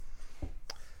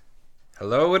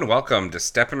Hello and welcome to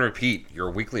Step and Repeat, your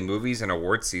weekly movies and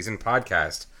awards season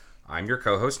podcast. I'm your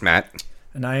co-host, Matt.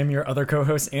 And I am your other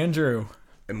co-host, Andrew.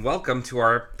 And welcome to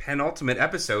our penultimate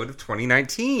episode of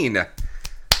 2019.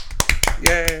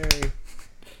 Yay!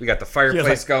 We got the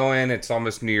fireplace going. It's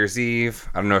almost New Year's Eve.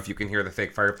 I don't know if you can hear the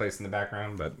fake fireplace in the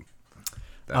background, but...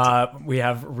 We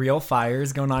have real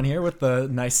fires going on here with the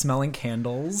nice smelling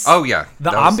candles. Oh, yeah.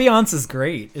 The ambiance is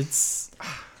great. It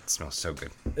smells so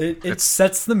good. It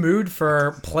sets the mood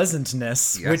for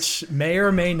pleasantness, Yes. which may or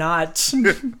may not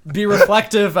be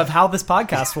reflective of how this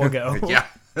podcast will go. Yeah.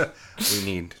 We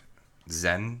need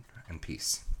zen and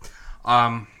peace.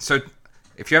 So,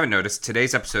 if you haven't noticed,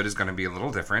 today's episode is going to be a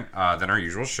little different than our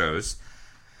usual shows.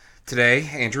 Today,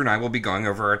 Andrew and I will be going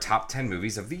over our top 10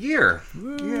 movies of the year.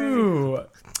 Ooh.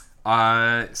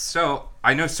 So,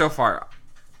 I know so far,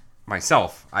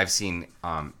 myself, I've seen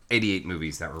 88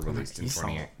 movies that were released in You saw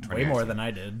 2019. way more than I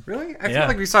did. Really? I feel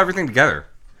like we saw everything together.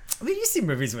 I mean, you see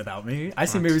movies without me. I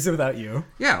see movies without you.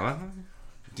 Yeah. Well,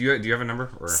 do you have a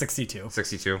number? Or 62.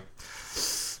 62?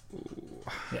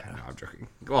 Yeah. No, I'm joking.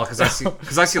 Well, because I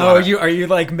see a lot of... Are you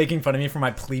like making fun of me for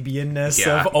my plebeianness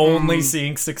Yeah. of only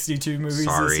seeing 62 movies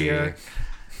this year?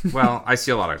 Well, I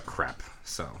see a lot of crap,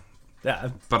 so... Yeah.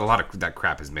 But a lot of that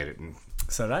crap has made it and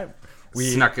So did I.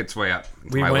 snuck its way up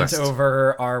into We my went list.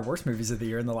 over our worst movies of the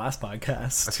year in the last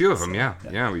podcast. A few of them, yeah.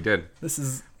 Yeah, we did. This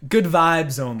is good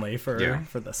vibes only for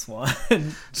this one.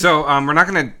 So, we're not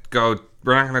going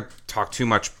to talk too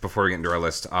much before we get into our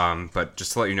list, but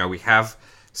just to let you know, we have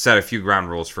set a few ground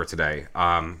rules for today.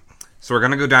 So we're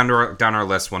going to go down our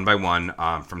list one by one,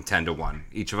 from 10 to 1.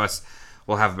 Each of us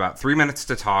will have about 3 minutes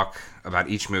to talk about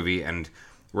each movie, and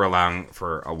we're allowing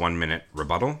for a 1 minute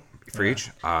rebuttal for each.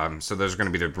 So those are going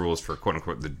to be the rules for quote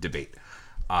unquote the debate.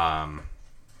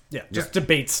 Just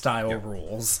debate style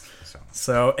rules.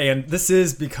 So, and this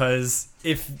is because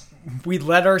if we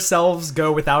let ourselves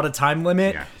go without a time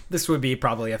limit, this would be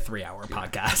probably a 3-hour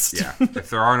podcast. Yeah. If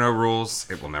there are no rules,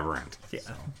 it will never end. Yeah.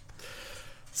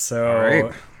 So, all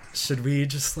right. Should we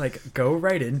just like go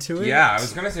right into it? Yeah, I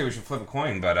was going to say we should flip a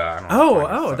coin, but I don't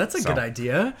know. That's a good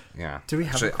idea. Yeah. Do we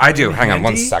have Actually, a coin I do. Hang on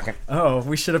one handy? second. Oh,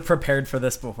 we should have prepared for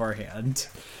this beforehand.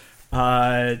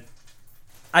 I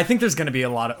think there's going to be a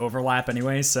lot of overlap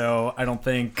anyway, so I don't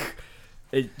think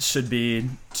it should be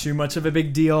too much of a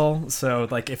big deal. So,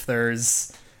 like, if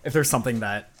there's something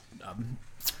that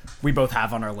we both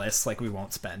have on our list, like, we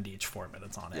won't spend each 4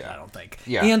 minutes on it, I don't think.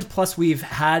 Yeah. And plus, we've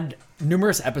had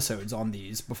numerous episodes on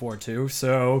these before, too.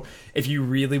 So, if you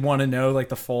really want to know, like,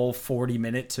 the full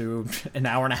 40-minute to an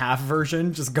hour and a half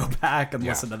version, just go back and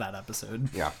listen to that episode.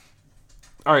 Yeah.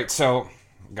 All right, so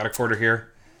got a quarter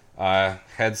here.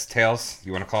 Heads, tails,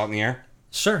 you want to call it in the air?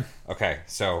 Sure. Okay,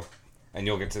 so, and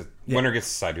you'll get to, winner gets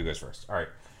to decide who goes first. All right,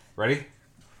 ready?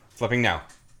 Flipping now.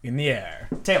 In the air.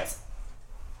 Tails.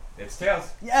 It's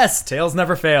tails. Yes, tails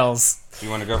never fails. Do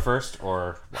you want to go first,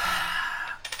 or?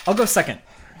 I'll go second.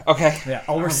 Okay. Yeah,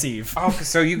 I'll receive. Oh,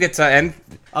 so you get to end?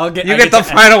 I get get the to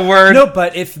final word. No,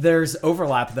 but if there's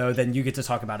overlap though, then you get to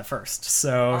talk about it first.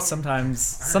 So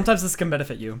sometimes this can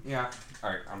benefit you. Yeah. All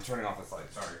right, I'm turning off this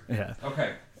light. Sorry. Yeah.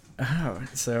 Okay. Oh,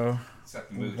 so Set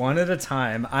the mood. one at a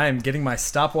time. I am getting my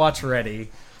stopwatch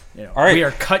ready. All right. We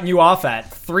are cutting you off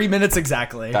at 3 minutes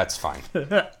exactly. That's fine. All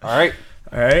right.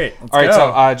 All right. All right. Go.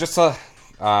 So just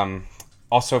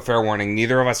also fair warning,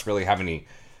 neither of us really have any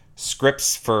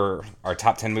scripts for our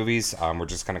top 10 movies. We're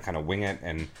just gonna kind of wing it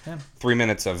and 3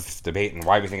 minutes of debate and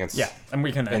why we think it's and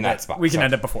we can end that it. spot. We can So-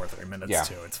 end it before 3 minutes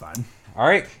too. It's fine. all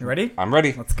right. You ready? I'm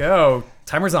ready. Let's go.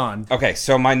 Timer's on. Okay,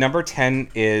 so my number 10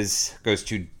 goes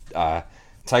to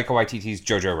Taika Waititi's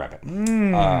Jojo Rabbit.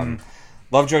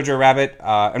 Love Jojo Rabbit.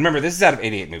 And remember, this is out of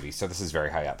 88 movies, so this is very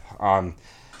high up.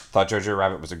 Thought Jojo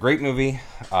Rabbit was a great movie.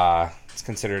 It's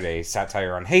considered a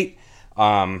satire on hate.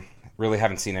 Really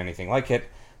haven't seen anything like it.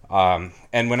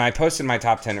 And when I posted my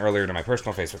top 10 earlier to my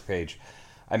personal Facebook page,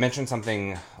 I mentioned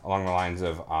something along the lines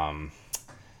of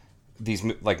these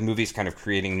movies kind of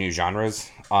creating new genres.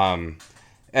 And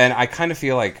I kind of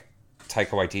feel like Taika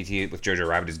Waititi with Jojo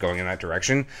Rabbit is going in that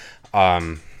direction.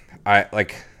 I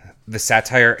like the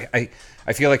satire.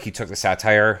 I feel like he took the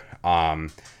satire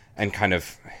and kind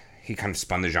of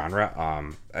spun the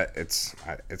genre. It's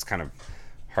kind of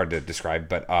hard to describe,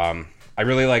 but I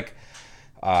really like.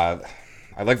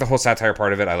 I like the whole satire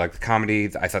part of it. I like the comedy.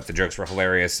 I thought the jokes were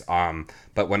hilarious.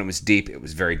 But when it was deep, it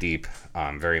was very deep,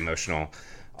 very emotional.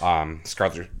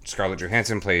 Scarlett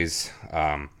Johansson plays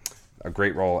a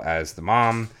great role as the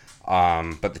mom.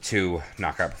 But the two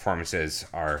knockout performances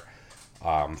are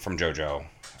from JoJo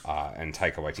and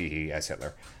Taika Waititi as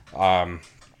Hitler.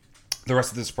 The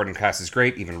rest of the supporting cast is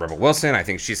great. Even Rebel Wilson, I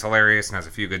think she's hilarious and has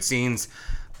a few good scenes.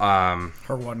 Her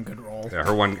one good role. Yeah,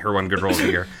 her one good role of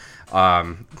the year.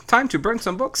 Time to burn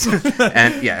some books.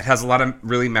 And yeah, it has a lot of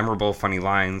really memorable, funny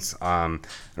lines. And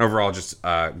overall, just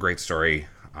a great story,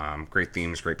 great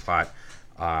themes, great plot.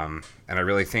 And I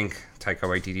really think Taika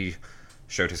Waititi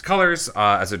showed his colors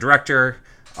as a director.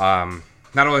 Not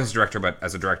only as a director, but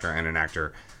as a director and an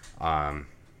actor.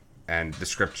 And the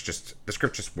script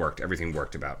just worked. Everything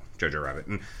worked about Jojo Rabbit,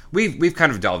 and we've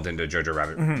kind of delved into Jojo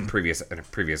Rabbit in a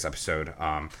previous episode.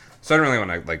 So I don't really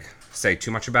want to like say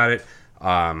too much about it.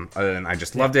 Other than I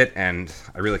just loved it, and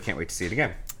I really can't wait to see it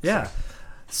again. Yeah.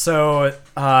 So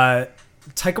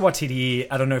Taika Waititi,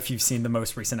 I don't know if you've seen the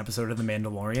most recent episode of The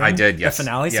Mandalorian. I did, yes. The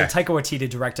finale. Yeah. So Taika Waititi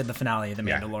directed the finale of The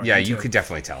Mandalorian. Yeah, you could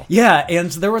definitely tell. Yeah, and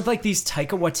there were like these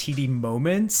Taika Waititi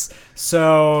moments.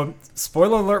 So,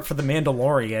 spoiler alert for The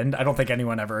Mandalorian. I don't think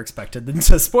anyone ever expected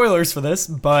into spoilers for this,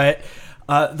 but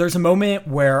there's a moment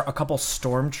where a couple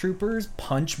stormtroopers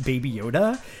punch Baby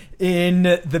Yoda in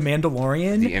The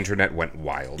Mandalorian. The internet went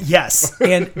wild. Yes,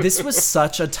 and this was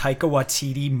such a Taika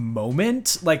Waititi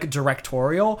moment, like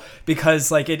directorial, because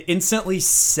like it instantly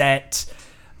set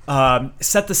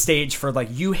the stage for like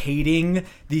you hating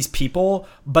these people,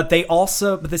 but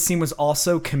the scene was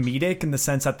also comedic in the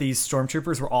sense that these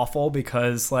stormtroopers were awful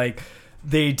because like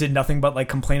they did nothing but like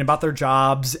complain about their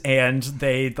jobs, and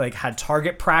they like had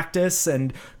target practice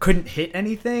and couldn't hit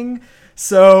anything.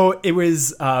 So it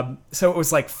was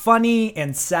like funny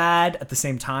and sad at the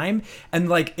same time, and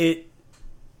like it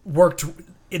worked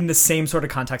in the same sort of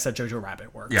context that Jojo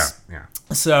Rabbit works. Yeah.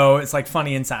 So it's like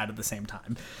funny and sad at the same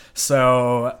time.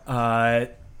 So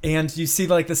and you see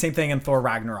like the same thing in Thor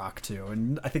Ragnarok too,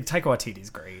 and I think Taika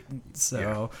Waititi's great.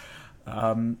 So.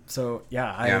 And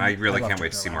I really can't love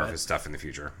wait to Jojo see more of Rabbit. his stuff in the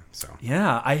future. So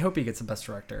yeah, I hope he gets a Best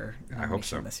Director I hope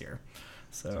so this year.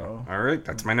 So all right,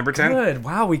 that's my number 10. good.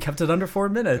 Wow, we kept it under 4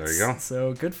 minutes. There you go.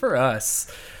 So good for us.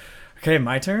 Okay,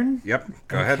 my turn. Yep,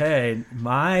 go ahead. Okay,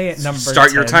 my number. Start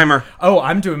 10. your timer. Oh,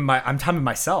 I'm timing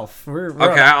myself. We're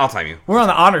Okay, I'll time you. We're on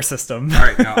the honor system. All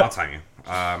right, no, I'll time you.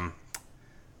 All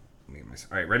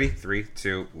right, ready? 3,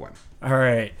 2, 1. All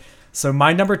right. So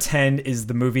my number 10 is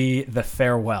the movie The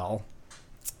Farewell.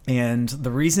 And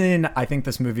the reason I think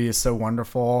this movie is so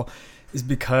wonderful is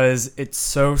because it's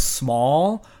so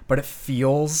small, but it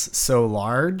feels so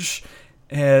large.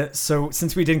 So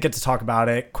since we didn't get to talk about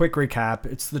it, quick recap.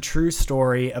 It's the true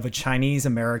story of a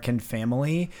Chinese-American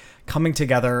family coming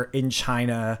together in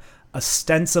China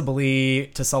ostensibly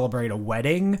to celebrate a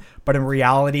wedding, but in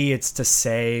reality it's to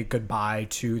say goodbye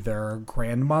to their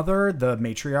grandmother, the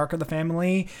matriarch of the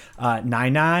family, Nai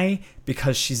Nai,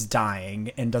 because she's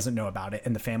dying and doesn't know about it,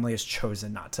 and the family has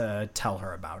chosen not to tell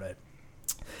her about it.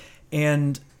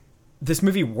 And this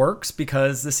movie works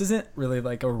because this isn't really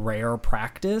like a rare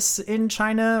practice in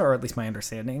China, or at least my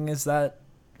understanding is that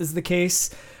is the case,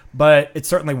 but it's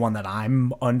certainly one that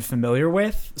I'm unfamiliar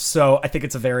with. So I think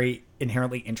it's a very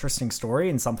inherently interesting story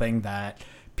and something that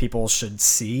people should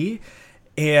see.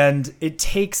 And it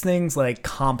takes things like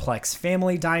complex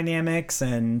family dynamics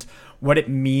and what it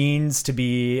means to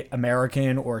be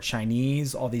American or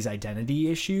Chinese, all these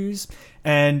identity issues.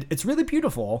 And it's really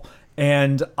beautiful.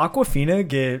 And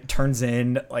Awkwafina turns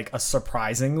in like a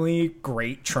surprisingly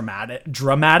great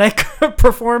dramatic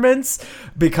performance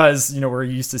because, you know, we're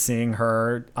used to seeing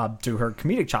her do her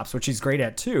comedic chops, which she's great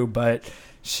at too, but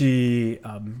she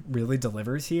really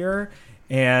delivers here.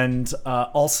 And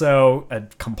also a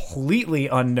completely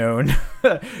unknown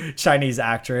Chinese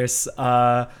actress,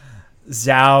 Zhao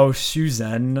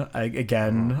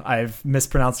Shuzhen. I've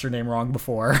mispronounced her name wrong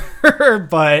before,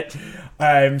 but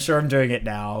I'm sure I'm doing it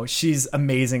now. She's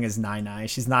amazing as Nai Nai.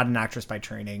 She's not an actress by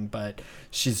training, but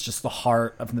she's just the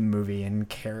heart of the movie and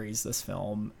carries this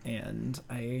film. And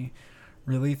I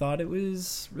really thought it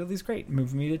was really great.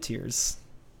 Moved me to tears.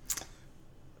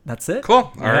 That's it.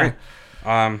 Cool. All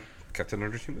right. Kept it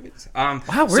under 2 movies.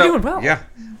 Wow, we're doing well. Yeah.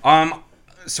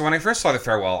 So when I first saw The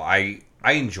Farewell, I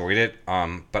enjoyed it,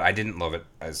 but I didn't love it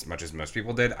as much as most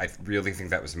people did. I really think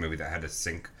that was a movie that had to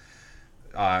sink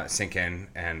in,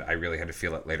 and I really had to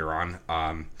feel it later on.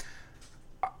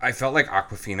 I felt like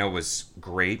Awkwafina was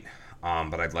great,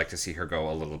 but I'd like to see her go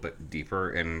a little bit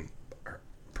deeper in her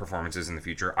performances in the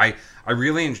future. I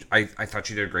thought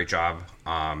she did a great job,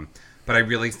 but I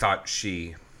really thought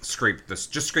she scraped the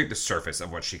surface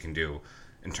of what she can do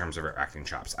in terms of her acting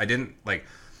chops. I didn't like.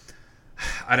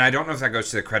 And I don't know if that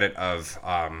goes to the credit of,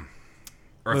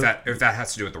 or if that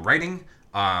has to do with the writing,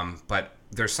 but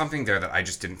there's something there that I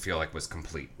just didn't feel like was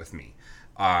complete with me.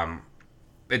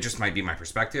 it just might be my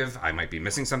perspective. I might be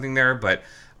missing something there, but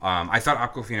I thought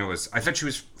Awkwafina I thought she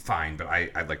was fine, but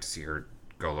I'd like to see her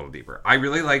go a little deeper. I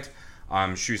really liked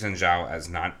Xu Zhen Zhao as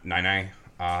Nai Nai.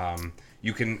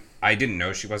 I didn't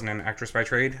know she wasn't an actress by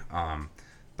trade,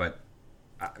 but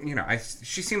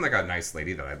she seemed like a nice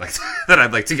lady that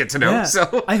I'd like to get to know. Yeah,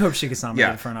 so I hope she gets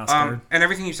nominated for an Oscar. And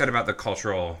everything you said about the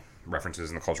cultural references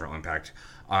and the cultural impact,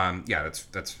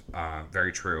 that's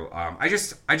very true. I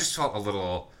just felt a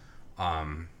little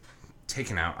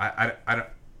taken out.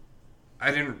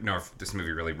 I didn't know if this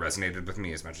movie really resonated with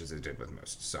me as much as it did with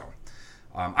most. So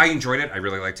I enjoyed it. I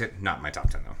really liked it. Not my top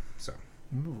 10 though. So.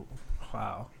 Ooh,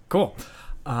 wow. Cool.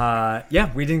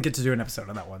 We didn't get to do an episode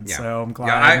on that one, so I'm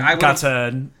glad I got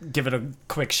to give it a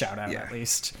quick shout out at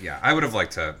least. Yeah, I would have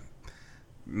liked to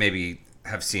maybe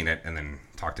have seen it and then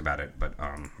talked about it, but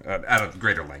at a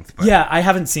greater length. But, yeah, I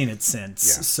haven't seen it since,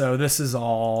 so this is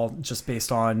all just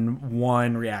based on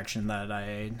one reaction that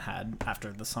I had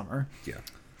after the summer. Yeah.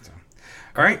 So.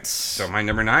 All right, so my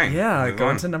number 9. Yeah,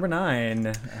 going to number 9.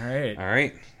 All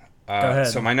right. Go ahead.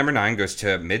 So my number 9 goes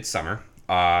to Midsommar.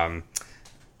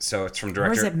 So it's from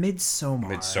director. Or is it Midsommar?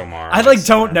 Midsommar. I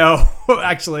don't know.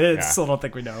 Actually, I still don't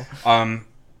think we know.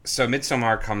 So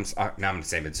Midsommar comes. Now I'm going to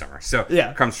say Midsommar. So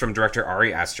comes from director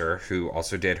Ari Aster, who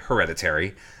also did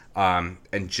Hereditary. And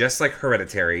just like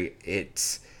Hereditary,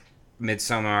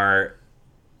 Midsommar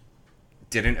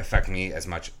didn't affect me as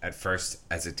much at first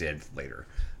as it did later.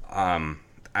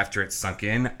 After it sunk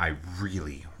in, I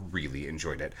really, really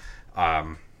enjoyed it.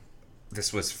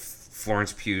 This was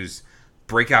Florence Pugh's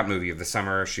breakout movie of the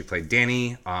summer. She played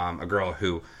Dani, a girl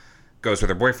who goes with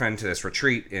her boyfriend to this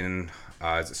retreat in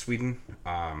is it Sweden?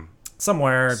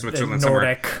 Somewhere Switzerland,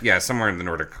 Nordic. Somewhere in the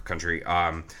Nordic country.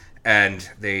 And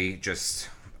they just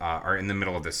are in the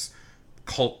middle of this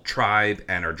cult tribe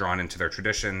and are drawn into their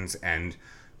traditions, and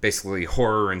basically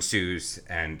horror ensues,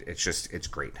 and it's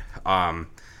great.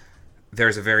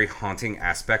 There's a very haunting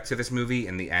aspect to this movie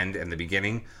in the end and the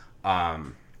beginning,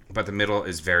 but the middle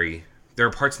is there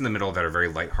are parts in the middle that are very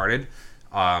lighthearted,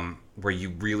 where you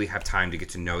really have time to get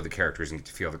to know the characters and get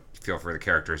to feel for the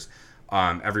characters.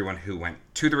 Everyone who went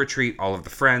to the retreat, all of the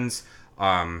friends,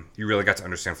 you really got to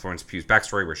understand Florence Pugh's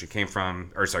backstory, where she came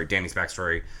from, Dani's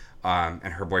backstory,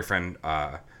 and her boyfriend,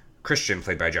 Christian,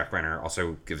 played by Jack Renner,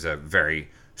 also gives a very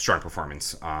strong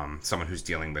performance. Someone who's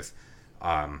dealing with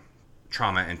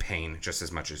trauma and pain just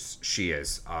as much as she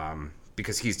is,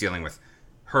 because he's dealing with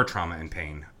her trauma and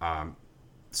pain.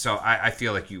 So I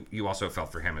feel like you also felt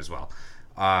for him as well,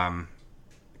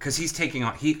 because he's taking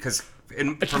on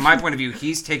from my point of view,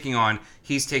 he's taking on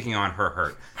her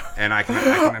hurt, and I can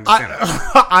understand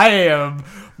that. I am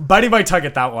biting my tongue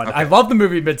at that one. Okay. I love the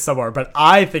movie Midsommar, but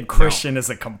I think Christian is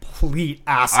a complete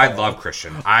asshole. I love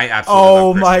Christian. I absolutely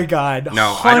love Christian. My god,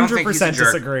 no, 100%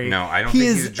 disagree. No, I don't think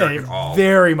he's a jerk at all.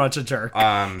 Very much a jerk.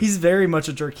 He's very much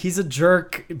a jerk. He's a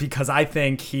jerk because I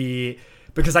think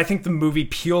the movie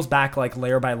peels back like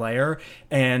layer by layer,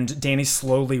 and Dani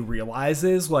slowly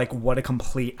realizes like what a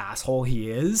complete asshole he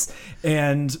is,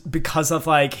 and because of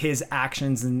like his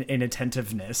actions and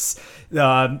inattentiveness,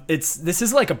 this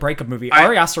is like a breakup movie.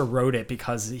 Ari Aster wrote it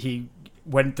because he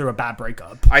went through a bad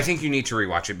breakup. I think you need to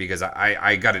rewatch it because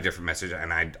I got a different message,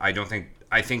 and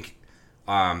I think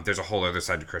there's a whole other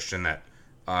side to Christian that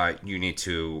you need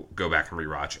to go back and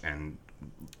rewatch and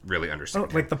really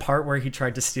understand. Like the part where he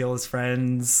tried to steal his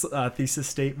friend's thesis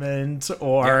statement,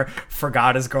 or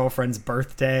forgot his girlfriend's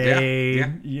birthday,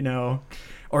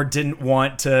 or didn't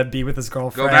want to be with his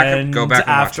girlfriend go back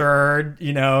after,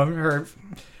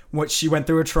 what she went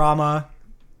through a trauma.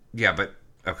 Yeah, but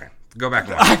okay. Go back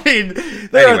and watch it. I mean,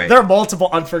 there are multiple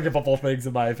unforgivable things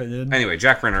in my opinion. Anyway,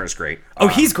 Jack Renner is great.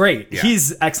 He's great. Yeah.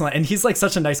 He's excellent. And he's like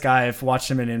such a nice guy. I've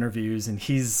watched him in interviews, and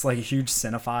he's like a huge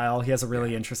cinephile. He has a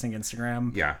really interesting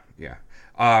Instagram. Yeah.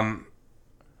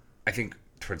 I think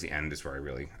towards the end is where I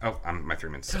really... my 3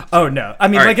 minutes. Oh, no. I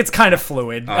mean, right. It's kind of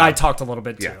fluid. I talked a little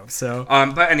bit too, so...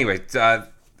 But anyway...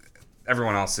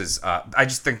 everyone else is... I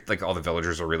just think like all the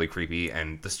villagers are really creepy,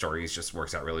 and the story just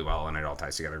works out really well, and it all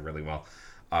ties together really well.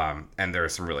 And there are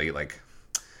some really like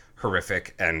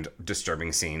horrific and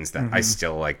disturbing scenes that I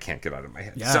still like can't get out of my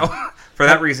head. Yeah. So for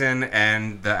that reason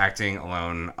and the acting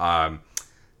alone,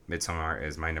 Midsommar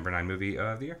is my number 9 movie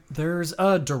of the year. There's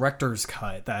a director's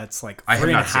cut that's like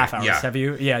 3.5 hours. Yeah. Have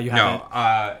you? Yeah, you haven't.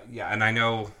 No. And I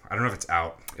don't know if it's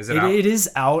out. Is it out? It is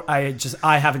out.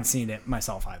 I haven't seen it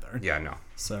myself either. Yeah, no.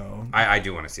 So I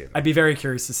do want to see it though. I'd be very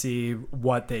curious to see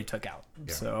what they took out.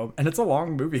 Yeah. So, and it's a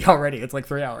long movie already. It's like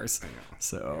 3 hours.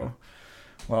 So,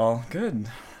 well, good.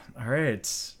 All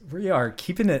right. We are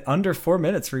keeping it under 4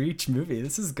 minutes for each movie.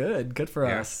 This is good. Good for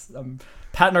us.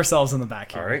 Patting ourselves on the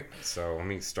back here. All right. So let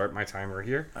me start my timer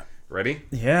here. Ready?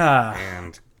 Yeah.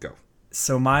 And go.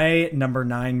 So my number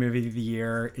 9 movie of the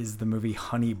year is the movie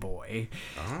Honey Boy.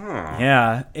 Oh.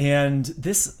 Yeah. And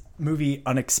this movie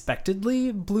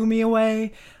unexpectedly blew me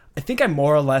away. I think I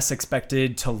more or less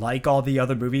expected to like all the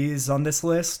other movies on this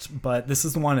list, but this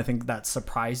is the one I think that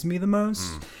surprised me the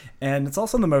most. And it's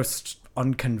also the most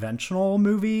unconventional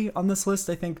movie on this list,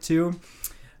 I think, too.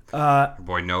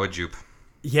 Boy, Noah Jupe.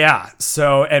 Yeah.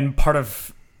 So, and part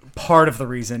of the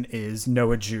reason is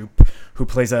Noah Jupe, who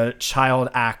plays a child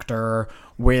actor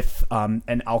with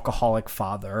an alcoholic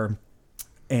father.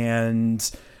 And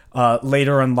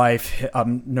later in life,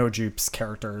 Noah Jupe's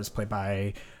character is played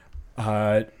by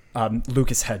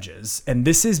Lucas Hedges, and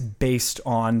this is based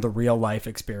on the real life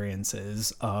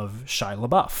experiences of Shia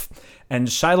LaBeouf, and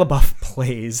Shia LaBeouf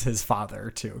plays his father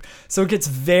too. So it gets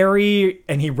very,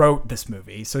 and he wrote this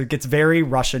movie, so it gets very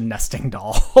Russian nesting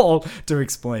doll to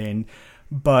explain,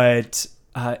 but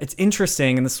it's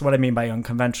interesting, and this is what I mean by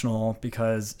unconventional,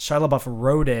 because Shia LaBeouf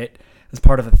wrote it as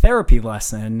part of a therapy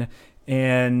lesson,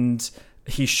 and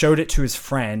he showed it to his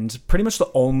friend, pretty much the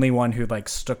only one who like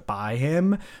stuck by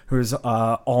him, who's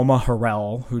Alma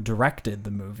Harrell, who directed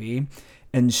the movie.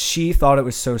 And she thought it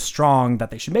was so strong that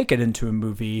they should make it into a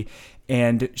movie.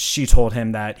 And she told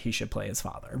him that he should play his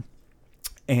father.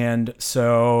 And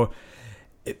so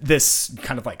this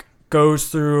kind of like goes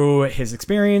through his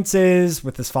experiences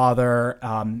with his father,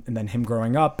 and then him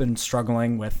growing up and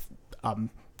struggling with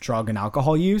drug and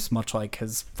alcohol use, much like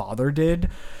his father did.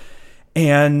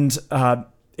 And they're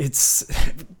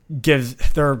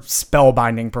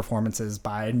spellbinding performances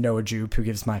by Noah Jupe, who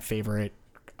gives my favorite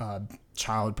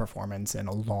child performance in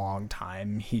a long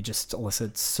time. He just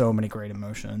elicits so many great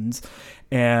emotions.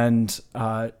 And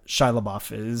Shia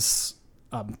LaBeouf is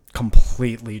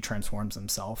completely transforms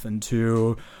himself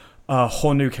into a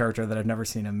whole new character that I've never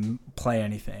seen him play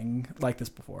anything like this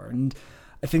before. And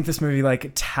I think this movie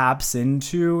like taps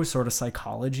into sort of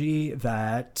psychology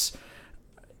that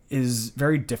is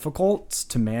very difficult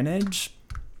to manage.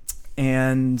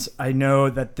 And I know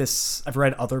that I've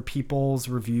read other people's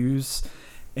reviews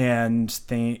and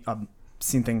seen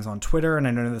things on Twitter, and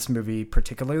I know this movie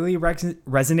particularly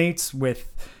resonates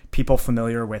with people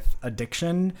familiar with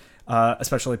addiction,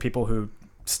 especially people who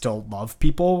still love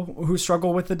people who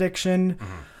struggle with addiction.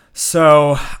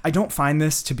 So I don't find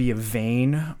this to be a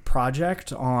vain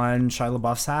project on Shia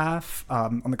LaBeouf's half.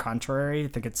 On the contrary, I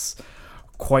think it's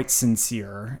quite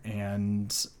sincere,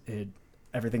 and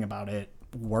everything about it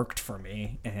worked for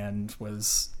me, and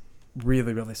was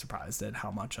really, really surprised at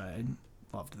how much I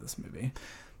loved this movie.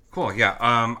 Cool. Yeah.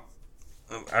 I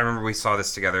remember we saw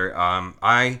this together.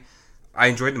 I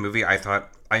enjoyed the movie. I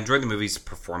enjoyed the movie's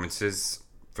performances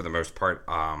for the most part.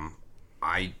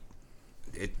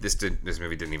 This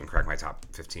movie didn't even crack my top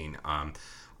 15.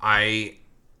 I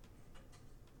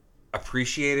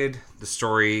appreciated the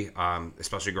story,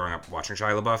 especially growing up watching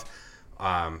Shia LaBeouf.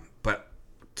 But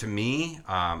to me,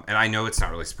 and I know it's not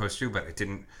really supposed to, but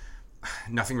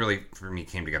nothing really for me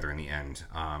came together in the end.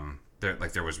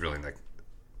 There was really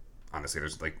honestly,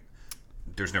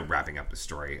 there's no wrapping up the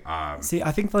story. See,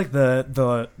 I think like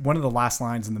the one of the last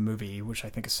lines in the movie, which I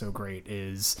think is so great,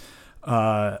 is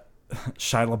Shia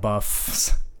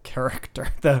LaBeouf's character,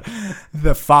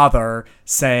 the father,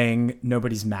 saying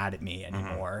nobody's mad at me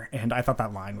anymore. And I thought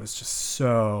that line was just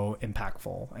so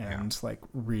impactful and like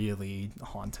really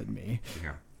haunted me.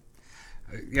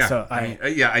 So I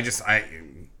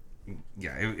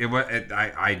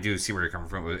do see where you're coming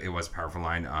from. It was a powerful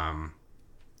line. I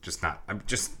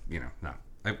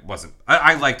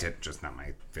liked it, just not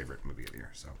my favorite movie of the year.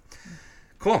 So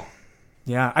cool.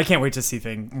 Yeah, I can't wait to see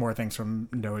more things from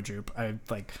Noah Jupe.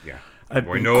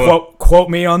 Noah. Quote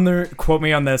me on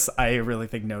this. I really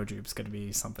think Noah Jupe's going to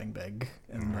be something big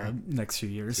in the next few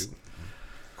years.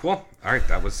 Cool. All right,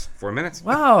 that was 4 minutes.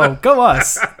 Wow, go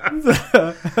us.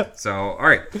 So, all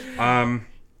right.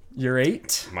 You're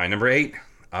 8. My number 8.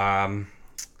 I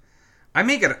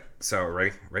may get so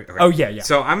ready. Okay. Oh yeah.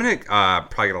 So I'm gonna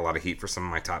probably get a lot of heat for some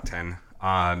of my top 10.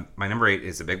 My number 8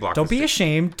 is a big blockbuster. Don't be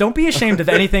ashamed. Don't be ashamed of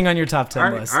anything on your top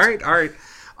 10 list. All right.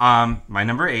 My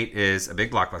number 8 is a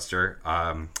big blockbuster.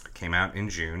 Came out in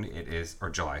June.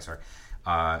 July. Sorry.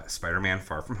 Spider-Man: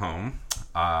 Far From Home.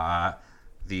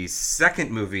 The second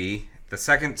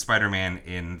Spider-Man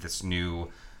in this new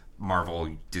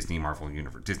Disney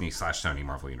universe, Disney/Sony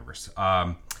Marvel universe.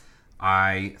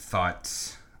 I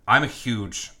thought, I'm a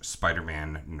huge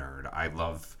Spider-Man nerd. I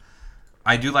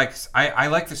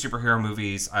like the superhero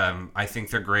movies. I think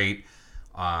they're great.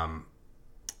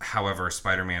 However,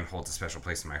 Spider-Man holds a special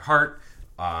place in my heart.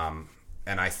 And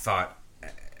I thought,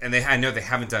 and I know they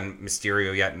haven't done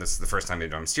Mysterio yet, and this is the first time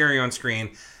they've done Mysterio on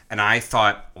screen. And I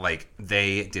thought, like,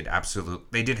 they did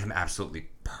him absolutely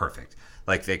perfect.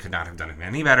 Like, they could not have done him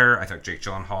any better. I thought Jake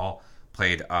Gyllenhaal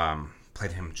played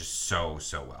him just so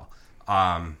well.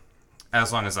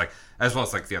 As well as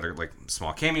like the other like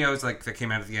small cameos like that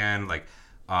came out at the end, like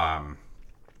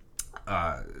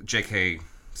J.K.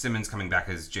 Simmons coming back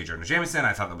as J. Jonah Jameson.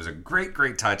 I thought that was a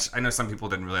great touch. I know some people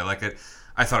didn't really like it.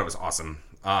 I thought it was awesome.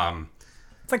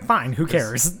 It's like, fine, who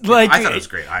cares? Like, I thought it was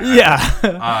great.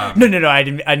 No, I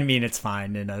didn't mean it's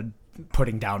fine in a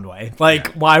putting down way.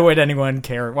 Like, why would anyone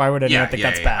care? Why would anyone think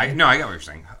that's bad? I get what you're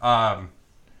saying.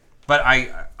 But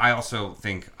I also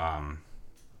think, oh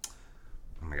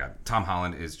my God, Tom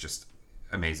Holland is just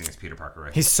amazing as Peter Parker.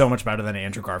 He's so much better than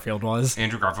Andrew Garfield was.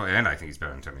 Andrew Garfield, and I think he's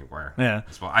better than Tobey Maguire. Yeah,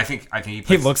 as well. I think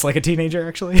he looks like a teenager.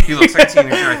 Actually, he looks like a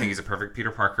teenager. I think he's a perfect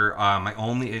Peter Parker. My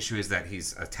only issue is that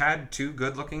he's a tad too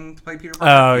good looking to play Peter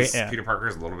Parker. Peter Parker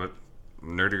is a little bit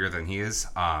nerdier than he is.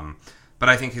 But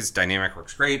I think his dynamic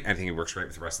works great. I think he works great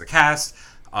with the rest of the cast.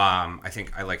 I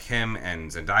think I like him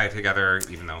and Zendaya together,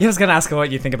 even though... Yeah, I was going to ask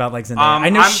what you think about, like, Zendaya. I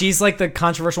know she's, like, the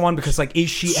controversial one because, like, is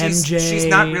she MJ? She's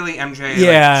not really MJ.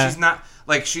 Yeah. Like, she's not...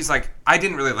 Like, she's like... I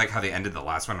didn't really like how they ended the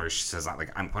last one where she says,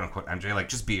 like, I'm quote-unquote MJ. Like,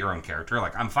 just be your own character.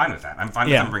 Like, I'm fine with that. I'm fine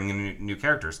with them bringing in new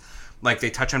characters. Like,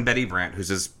 they touch on Betty Brant, who's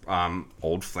his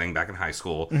old fling back in high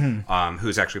school,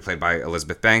 who's actually played by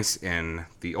Elizabeth Banks in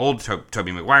the old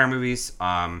Tobey Maguire movies.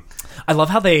 I love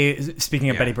how they, speaking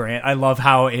of Betty Brant, I love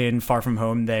how in Far From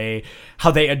Home they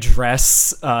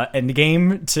address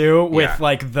Endgame too with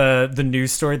like the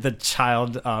news story, the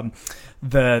child,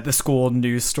 the school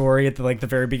news story at the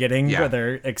very beginning where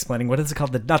they're explaining what is it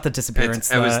called, not the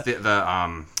disappearance. It was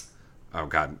the oh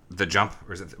God, the jump,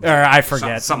 or is it? Or I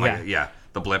forget. Something like that.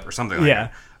 The blip or something like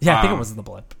that. Yeah, I think it was the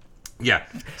blip. Yeah.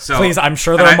 So please, I'm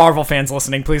sure there are Marvel fans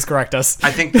listening. Please correct us.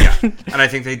 I think, and I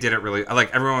think they did it really.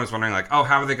 Like, everyone was wondering, like, oh,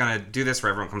 how are they going to do this where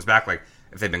everyone comes back? Like,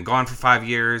 if they've been gone for 5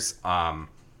 years. And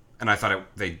I thought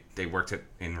they worked it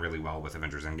in really well with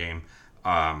Avengers Endgame.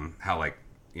 How, like,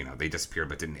 you know, they disappeared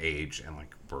but didn't age, and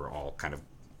like we're all kind of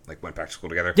like went back to school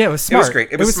together. Yeah, it was smart. It was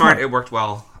great. It was smart. It worked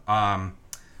well.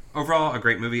 Overall, a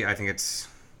great movie. I think it's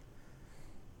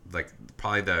like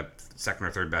probably the second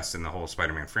or third best in the whole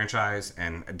Spider-Man franchise,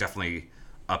 and definitely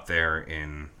up there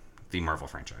in the Marvel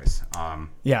franchise.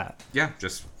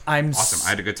 Just awesome. I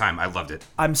had a good time. I loved it.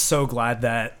 I'm so glad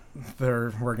that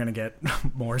we're gonna get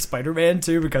more Spider-Man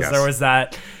too, because there was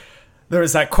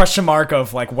that question mark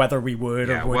of like whether we would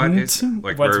or wouldn't. What's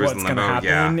going to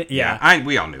happen?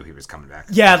 We all knew he was coming back.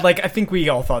 Yeah, like I think we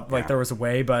all thought like there was a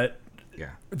way, but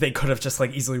they could have just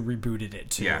like easily rebooted it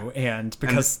too. Yeah. And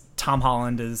because Tom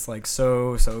Holland is like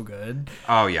so good.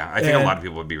 Oh yeah, I think a lot of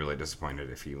people would be really disappointed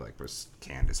if he like was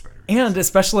canned as Spider-Man. And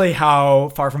especially how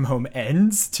Far From Home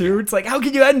ends too. It's like, how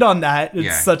can you end on that?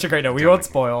 It's such a great note. We won't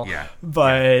spoil. Yeah.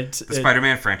 But the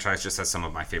Spider-Man franchise just has some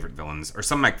of my favorite villains, or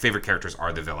some of my favorite characters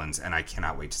are the villains, and I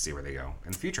cannot wait to see where they go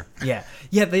in the future. Yeah,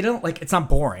 they don't like. It's not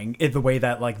boring the way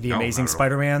that like the Amazing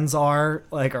Spider-Mans are.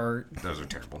 Those are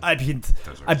terrible. I mean,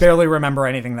 I barely remember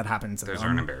anything that happens. Those are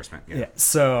an embarrassment. Yeah.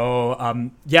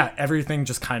 So everything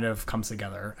just kind of comes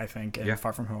together, I think, in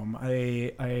Far From Home.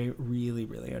 I really,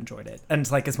 really enjoyed it. And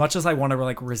like, as much as I want to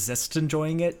like resist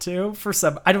enjoying it too, for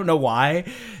some, I don't know why.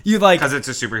 You like, because it's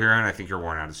a superhero, and I think you're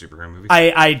worn out of superhero movies.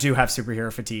 I do have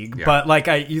superhero fatigue, but like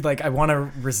I want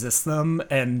to resist them,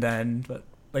 but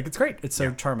like it's great. It's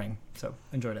so charming. So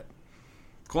enjoyed it.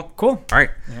 Cool. All right.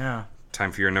 Yeah.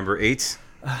 Time for your number 8.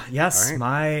 Yes, right.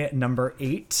 My number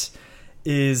 8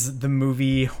 is the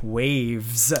movie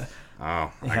Waves.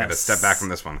 Oh, I got to step back from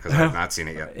this one because I have not seen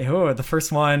it yet. Oh, the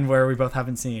first one where we both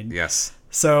haven't seen. Yes.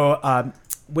 So,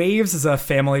 Waves is a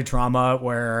family drama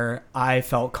where I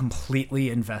felt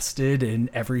completely invested in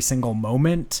every single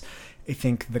moment. I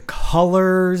think the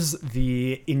colors,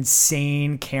 the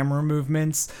insane camera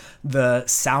movements, the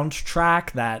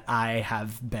soundtrack that I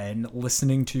have been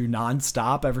listening to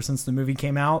nonstop ever since the movie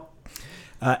came out.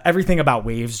 Everything about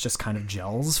Waves just kind of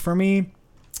gels for me.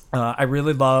 I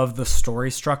really love the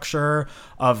story structure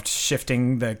of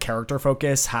shifting the character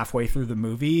focus halfway through the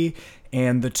movie.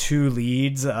 And the two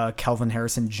leads, Kelvin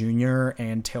Harrison Jr.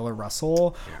 and Taylor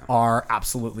Russell, are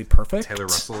absolutely perfect. Taylor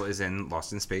Russell is in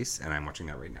Lost in Space, and I'm watching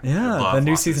that right now. Yeah, the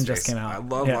new season just came out. I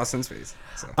love Lost in Space.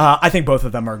 So. I think both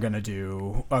of them are going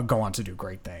to go on to do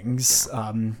great things.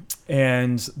 Yeah.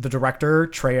 And the director,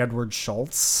 Trey Edward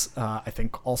Schultz, I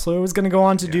think also is going to go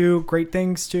on to do great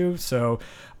things too. So,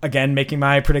 again, making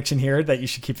my prediction here that you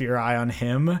should keep your eye on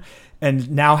him.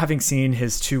 And now having seen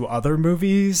his two other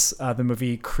movies, the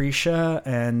movie Krisha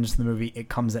and the movie It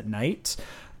Comes at Night,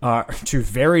 two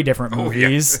very different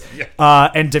movies,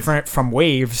 and different from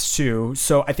Waves too.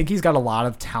 So I think he's got a lot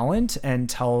of talent and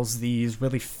tells these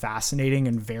really fascinating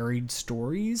and varied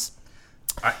stories.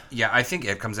 I think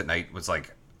It Comes at Night was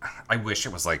like, I wish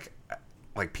it was like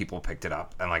people picked it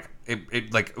up and like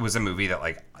it was a movie that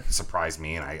like surprised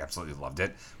me and I absolutely loved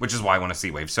it, which is why I want to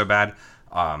see Waves so bad.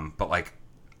 But like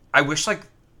I wish like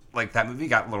that movie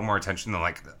got a little more attention than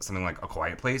like something like A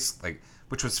Quiet Place, like,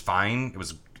 which was fine. It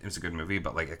was a good movie,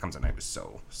 but like It Comes at Night was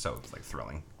so like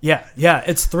thrilling. Yeah,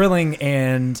 it's thrilling,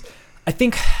 and I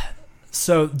think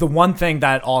so. The one thing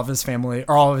that all of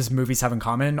his movies have in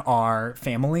common are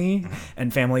family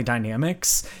and family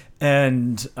dynamics.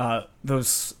 And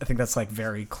those, I think that's like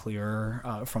very clear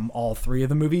from all three of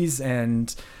the movies,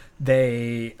 and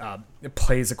it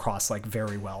plays across like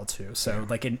very well too. So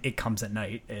like It Comes at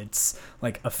Night, it's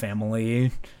like a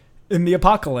family in the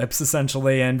apocalypse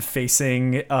essentially, and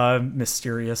facing a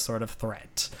mysterious sort of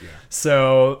threat. Yeah.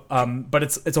 So, but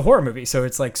it's a horror movie, so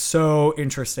it's like so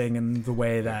interesting in the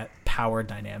way that power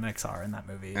dynamics are in that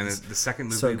movie. And the second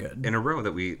movie so good. in a row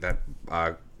that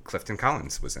Clifton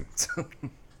Collins was in. So.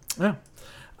 Yeah.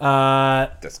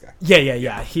 This guy.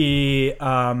 Yeah. He's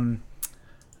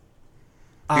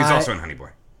also in Honey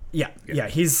Boy. Yeah.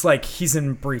 He's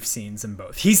in brief scenes in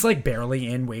both. He's like barely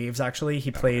in Waves, actually.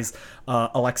 He plays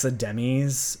Alexa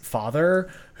Demi's father,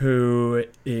 who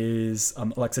is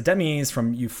Alexa Demi's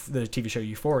from the TV show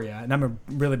Euphoria. And I'm a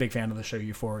really big fan of the show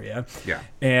Euphoria. Yeah.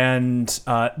 And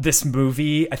this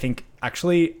movie, I think,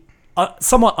 actually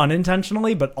somewhat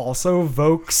unintentionally, but also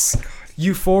evokes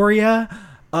Euphoria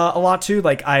a lot too.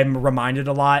 Like I'm reminded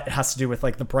a lot. It has to do with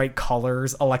like the bright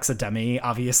colors. Alexa Demi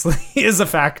obviously is a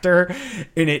factor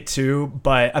in it too,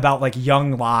 but about like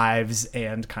young lives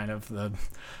and kind of the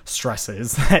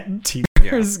stresses that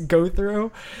teenagers go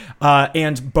through.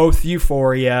 And both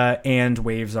Euphoria and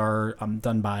Waves are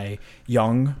done by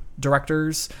young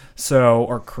directors,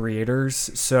 or creators.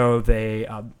 So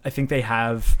I think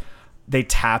they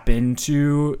tap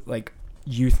into like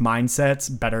youth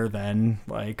mindsets better than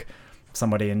like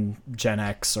somebody in Gen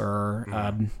X or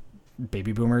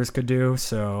baby boomers could do.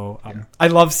 So I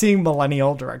love seeing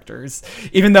millennial directors,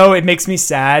 even though it makes me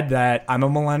sad that I'm a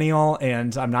millennial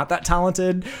and I'm not that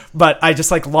talented, but I just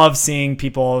like love seeing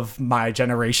people of my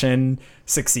generation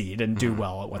succeed and do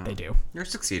well at what they do. You're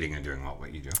succeeding and doing well at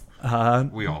what you do.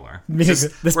 We all are. We're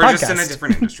podcast. Just in a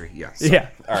different industry. Yes. So. Yeah.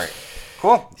 All right.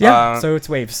 Cool. Yeah, so it's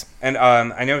Waves. And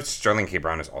I know Sterling K.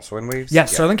 Brown is also in Waves. Yeah,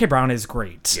 Sterling K. Brown is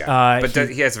great. Yeah. But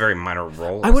he has a very minor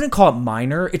role. I wouldn't call it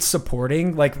minor. It's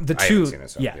supporting. Like the two. I haven't seen it,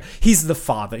 so, yeah. He's the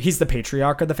father. He's the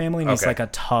patriarch of the family, and he's like a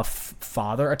tough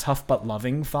father, a tough but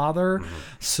loving father. Mm-hmm.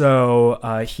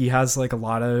 So he has like a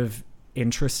lot of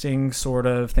interesting sort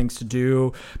of things to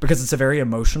do because it's a very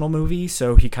emotional movie.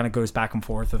 So he kind of goes back and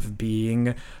forth of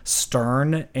being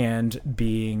stern and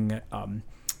being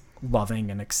loving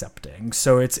and accepting.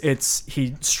 So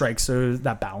he strikes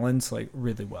that balance like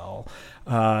really well.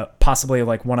 Possibly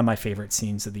like one of my favorite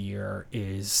scenes of the year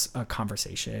is a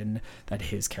conversation that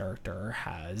his character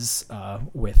has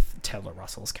with Taylor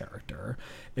Russell's character.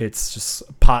 It's just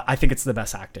I think it's the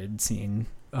best acted scene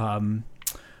of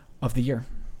the year.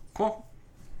 Cool.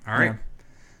 All right.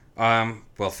 Yeah.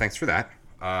 Well, thanks for that.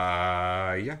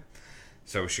 Yeah.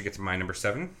 So we should get to my number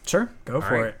 7. Sure. Go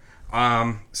for it.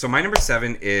 So my number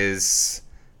 7 is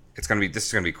this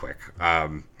is gonna be quick.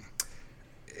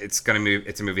 It's a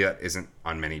movie that isn't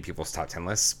on many people's top 10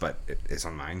 lists, but it is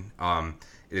on mine.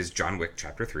 It is John Wick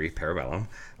Chapter 3,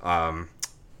 Parabellum.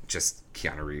 Just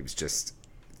Keanu Reeves just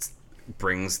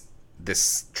brings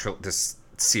this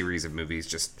series of movies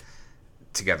just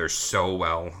together so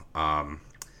well.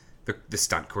 The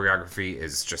stunt choreography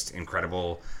is just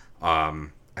incredible.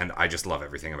 And I just love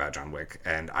everything about John Wick.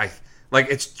 And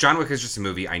John Wick is just a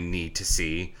movie I need to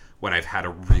see when I've had a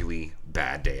really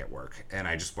bad day at work, and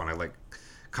I just want to like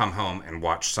come home and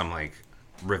watch some like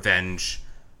revenge,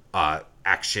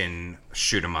 action,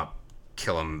 shoot 'em up,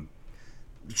 kill 'em,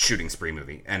 shooting spree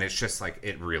movie, and it's just like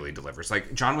it really delivers.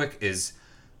 Like John Wick is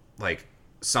like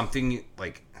something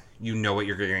like you know what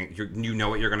you're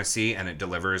gonna see, and it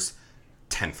delivers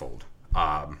tenfold.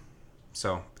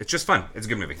 So it's just fun. It's a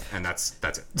good movie, and that's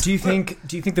it. Do you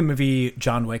think the movie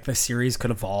John Wick, the series,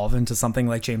 could evolve into something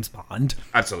like James Bond?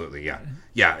 Absolutely,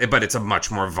 yeah. But it's a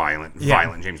much more violent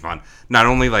James Bond. Not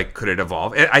only like could it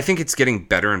evolve, I think it's getting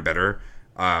better and better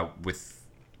with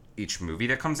each movie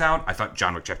that comes out. I thought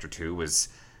John Wick Chapter 2 was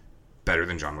better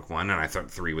than John Wick 1, and I thought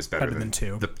 3 was better than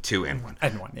 2. The 2 and 1.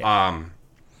 And 1, yeah.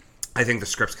 I think the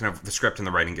script and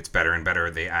the writing gets better and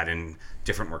better. They add in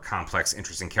different, more complex,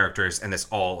 interesting characters, and this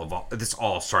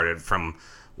all started from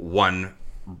one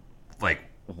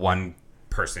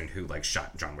person who like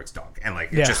shot John Wick's dog, and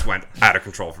like it just went out of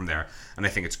control from there. And I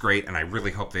think it's great, and I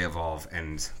really hope they evolve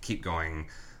and keep going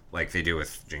like they do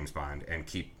with James Bond, and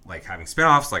keep like having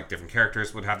spinoffs. Like different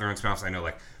characters would have their own spinoffs. I know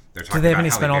like they're talking. Do they have about any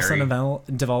Halle spinoffs Berry.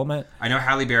 in development? I know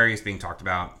Halle Berry is being talked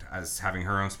about as having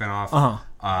her own spinoff.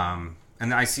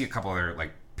 And I see a couple other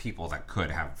like people that could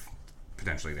have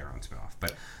potentially their own spinoff.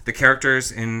 But the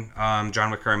characters in John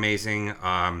Wick are amazing.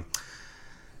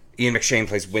 Ian McShane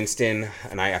plays Winston,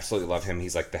 and I absolutely love him.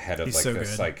 He's like the head of He's like so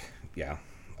this good.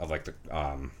 of like the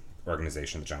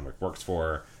organization that John Wick works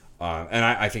for. And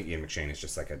I think Ian McShane is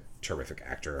just like a terrific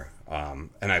actor. And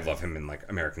I love him in like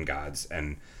American Gods,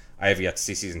 and I have yet to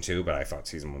see season 2, but I thought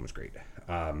season 1 was great.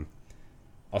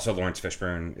 Also, Lawrence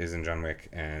Fishburne is in John Wick,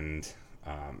 and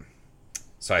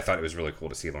so I thought it was really cool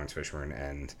to see Lawrence Fishburne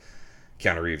and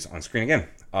Keanu Reeves on screen again.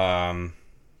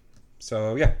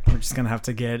 So yeah, We're just gonna have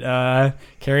to get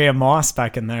Carrie-Anne Moss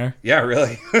back in there. yeah,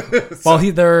 really. Well,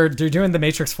 they're doing the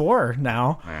Matrix 4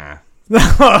 now.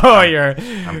 Oh,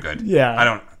 I'm good. Yeah. I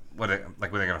don't. What are they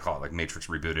gonna call it? Like Matrix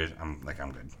rebooted? I'm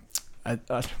good.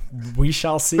 We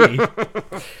shall see.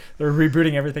 They're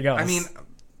rebooting everything else. I mean,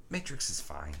 Matrix is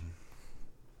fine.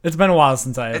 it's been a while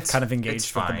since I've kind of It's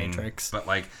engaged with the fine, Matrix. but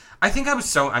like, I think I'm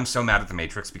so mad at the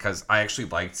Matrix because I actually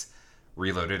liked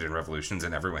Reloaded and Revolutions,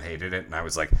 and everyone hated it, and I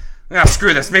was like, ah,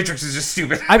 screw this. Matrix is just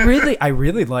stupid. I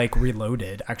really like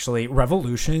Reloaded. Actually,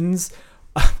 Revolutions.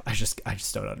 I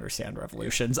just don't understand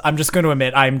Revolutions. I'm just going to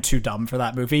admit I'm too dumb for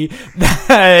that movie.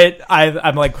 That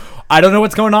I'm like, I don't know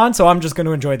what's going on, so I'm just going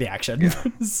to enjoy the action. Yeah.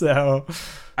 So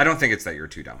I don't think it's that you're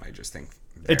too dumb. I just think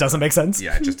it doesn't make sense.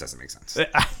 Yeah, it just doesn't make sense.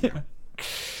 Yeah.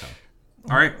 So,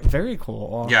 all right. Very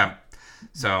cool. Yeah.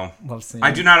 So Love seeing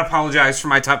I do not apologize for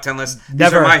my top 10 list.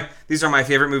 Never. These are my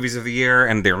favorite movies of the year,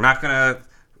 and they're not going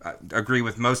to agree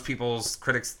with most people's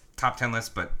critics' top 10 lists,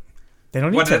 but they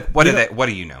don't need to. What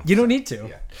do you know? You don't need to.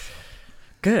 Yeah.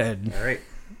 Good. All right.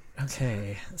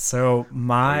 Okay. So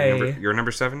your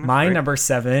number 7? My right? number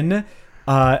 7.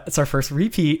 It's our first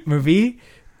repeat movie.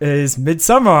 Is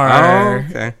Midsommar. Oh,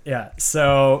 okay. Yeah.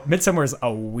 So Midsommar is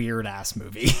a weird ass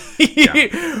movie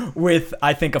with,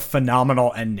 I think, a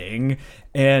phenomenal ending.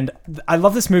 And I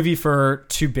love this movie for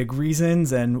 2 big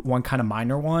reasons and one kind of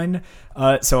minor one.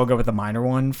 So I'll go with the minor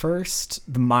one first.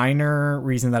 The minor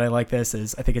reason that I like this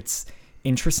is I think it's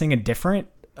interesting and different.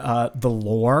 The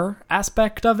lore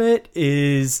aspect of it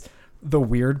is the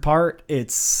weird part.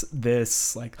 It's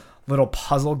this like little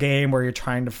puzzle game where you're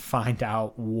trying to find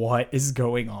out what is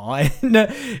going on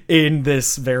in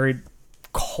this very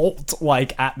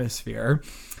cult-like atmosphere.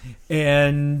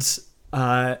 And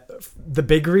the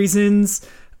big reasons,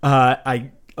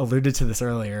 I alluded to this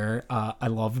earlier, I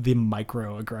love the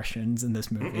microaggressions in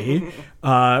this movie,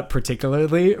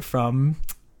 particularly from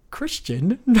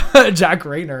Christian Jack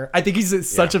Rayner. I think he's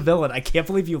such a villain. I can't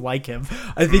believe you like him.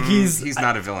 I think he's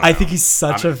not a villain. I think he's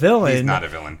such a villain. He's not a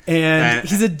villain, and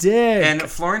he's a dick. And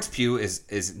Florence Pugh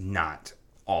is not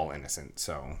all innocent.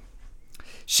 So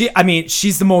she's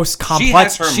the most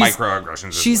complex. She has her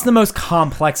microaggressions. She's the most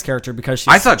complex character because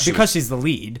she's the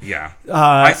lead. Yeah,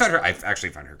 I actually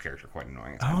found her character quite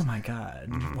annoying. Oh my god!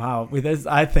 Mm-hmm. Wow,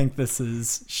 I think this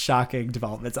is shocking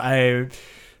developments.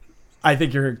 I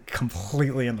think you're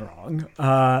completely in the wrong.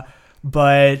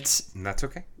 But that's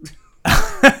okay.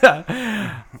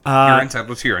 You're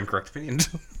entitled to your incorrect opinion.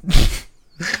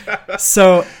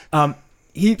 So, I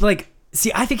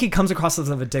think he comes across as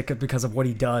a dick because of what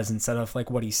he does instead of like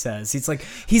what he says. He's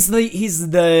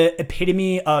the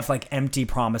epitome of like empty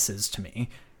promises to me.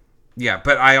 Yeah,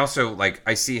 but I also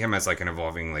I see him as like an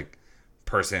evolving like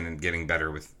person and getting better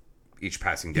with each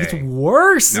passing day. It's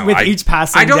worse each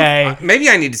passing day. Maybe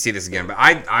I need to see this again, but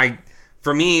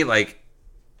for me, I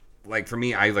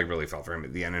really felt for him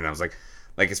at the end, and I was like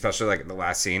especially like the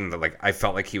last scene that I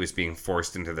felt like he was being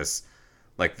forced into this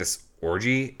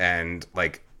orgy, and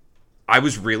like I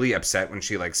was really upset when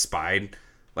she spied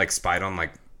on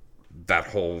that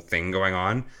whole thing going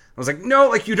on. I was like,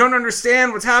 no, you don't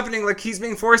understand what's happening. He's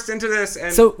being forced into this.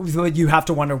 And so you have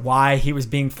to wonder why he was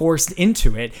being forced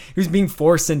into it. He was being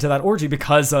forced into that orgy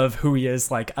because of who he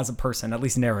is, as a person, at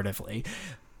least narratively.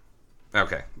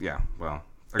 Okay. Yeah. Well.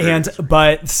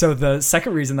 So the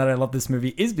second reason that I love this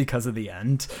movie is because of the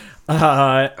end.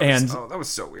 That was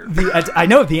so weird. I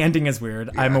know the ending is weird.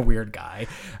 Yeah. I'm a weird guy.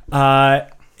 I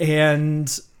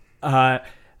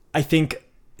think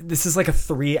this is a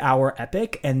 3-hour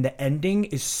epic, and the ending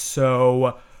is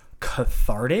so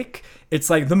cathartic. It's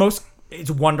the most it's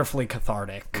wonderfully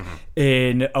cathartic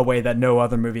in a way that no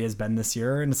other movie has been this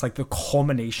year. And it's like the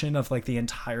culmination of like the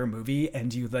entire movie,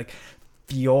 and you like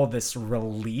feel this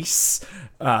release.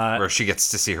 Where she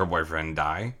gets to see her boyfriend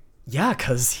die. Yeah,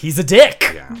 because he's a dick.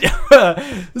 Yeah.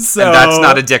 So And that's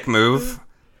not a dick move.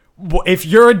 If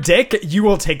you're a dick, you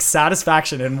will take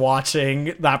satisfaction in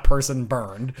watching that person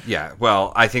burn. Yeah,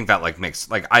 well, I think that like makes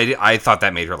like I thought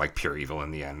that made her like pure evil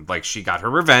in the end. Like she got her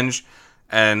revenge,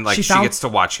 and like she gets to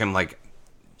watch him like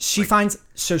she finds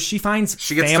family.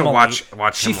 She gets to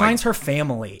watch She him, finds like, her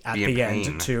family at be in the pain.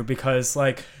 end too, because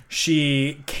like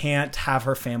she can't have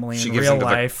her family she in gives real into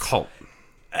life. the cult.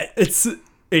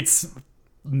 It's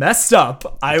messed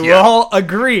up. I Yeah. will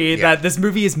agree Yeah. that this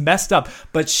movie is messed up,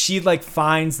 but she like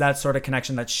finds that sort of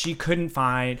connection that she couldn't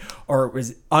find or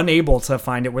was unable to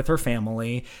find it with her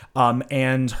family,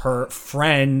 and her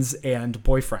friends and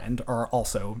boyfriend are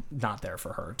also not there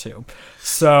for her too.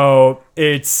 So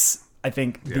I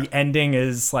think the ending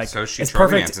is like So she it's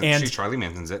Charlie perfect Mansons, and she Charlie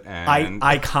Mansons it, and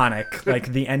iconic.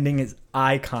 Like the ending is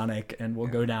iconic and will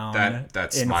go down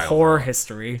that in smile. horror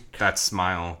history. that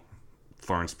smile,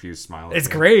 Florence Pugh's smile. It's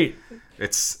great.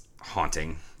 It's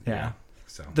haunting. Yeah.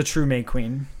 So The true May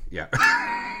Queen. yeah.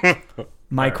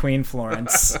 My Queen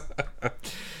Florence.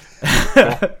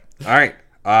 All right.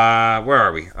 Where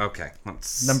are we? Okay.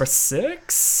 Let's Number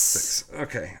 6?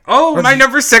 Okay. Oh, my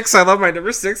number 6. I love my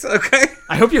number 6. Okay.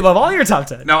 I hope you love all your top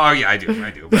 10. No, oh yeah, I do.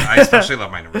 But I especially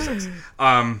love my number 6.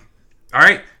 All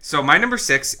right. So my number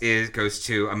 6 goes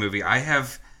to a movie I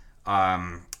have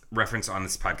referenced on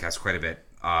this podcast quite a bit,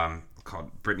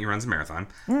 called Brittany Runs a Marathon.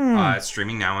 It's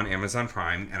streaming now on Amazon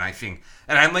Prime, and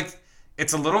I'm like,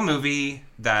 it's a little movie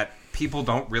that people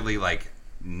don't really like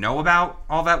know about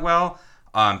all that well.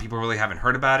 People really haven't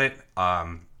heard about it.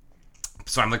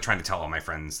 So I'm like trying to tell all my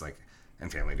friends like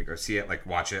and family to go see it, like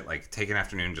watch it, like take an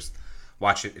afternoon, just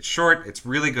watch it. It's short. It's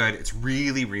really good. It's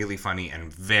really, really funny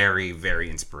and very, very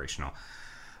inspirational.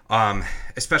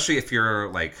 Especially if you're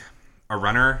like a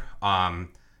runner.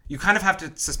 You kind of have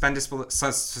to suspend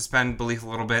belief a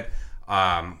little bit,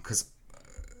 because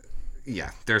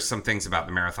there's some things about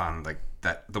the marathon, like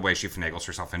that the way she finagles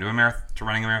herself into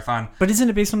running a marathon. But isn't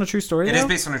it based on a true story? It is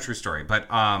based on a true story, but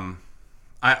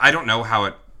I don't know how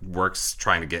it works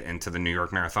trying to get into the New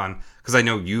York Marathon, because I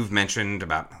know you've mentioned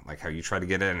about like how you try to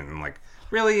get in, and I'm like,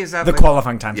 really, is that the like,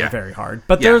 qualifying times are very hard,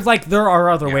 but there are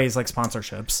other ways like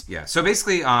sponsorships. Yeah. So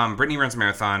basically, Brittany Runs a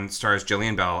Marathon stars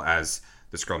Jillian Bell as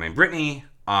this girl named Brittany,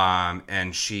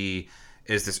 and she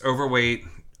is this overweight,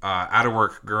 out of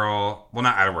work girl. Well,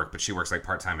 not out of work, but she works like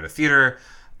part time at a theater.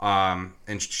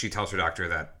 And she tells her doctor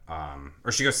that,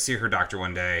 or she goes to see her doctor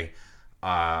one day,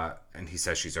 and he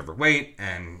says she's overweight,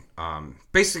 and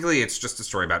basically it's just a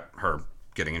story about her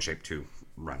getting in shape to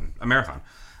run a marathon.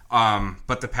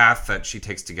 But the path that she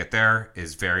takes to get there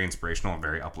is very inspirational and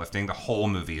very uplifting. The whole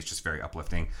movie is just very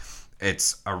uplifting.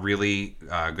 It's a really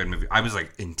good movie. I was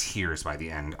like in tears by the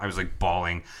end. I was like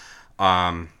bawling.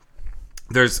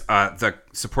 There's the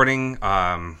supporting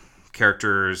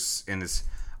characters in this.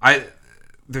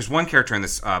 There's one character in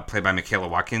this played by Michaela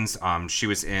Watkins. She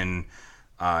was in,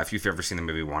 if you've ever seen the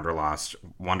movie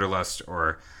Wanderlust,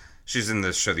 or she's in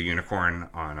the show The Unicorn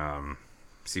on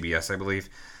CBS, I believe.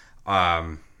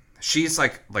 She's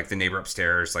like the neighbor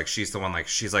upstairs. Like she's the one, like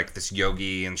she's like this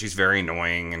yogi, and she's very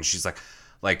annoying, and she's like,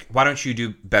 why don't you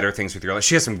do better things with your life?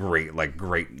 She has some great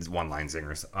one-line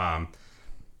singers.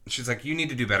 She's like, you need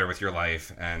to do better with your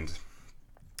life, and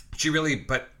she really,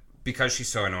 but because she's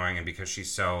so annoying and because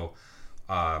she's so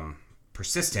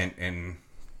persistent in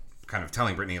kind of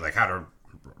telling Brittany like how to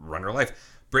run her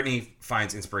life, Brittany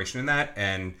finds inspiration in that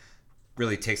and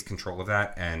really takes control of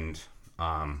that, and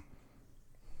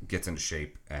gets into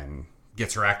shape and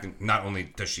gets her act. Not only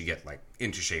does she get like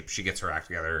into shape, she gets her act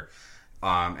together,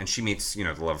 and she meets the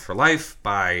love of her life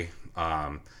by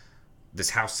this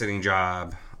house sitting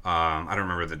job. I don't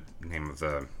remember the name of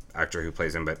the actor who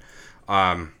plays him, but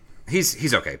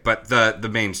he's okay. But the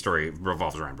main story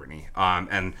revolves around Brittany.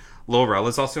 And Lil Rel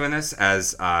is also in this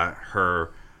as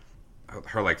her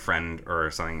like friend or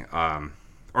something,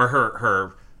 or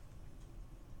her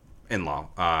in-law.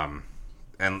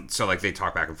 And so like they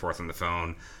talk back and forth on the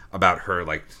phone about her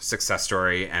like success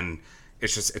story, and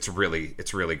it's really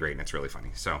great and it's really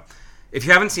funny. So if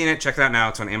you haven't seen it, check it out now.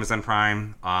 It's on Amazon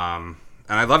Prime.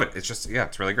 And I love it. It's just,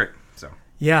 it's really great. So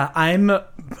yeah,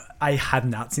 I have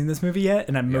not seen this movie yet,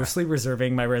 and I'm mostly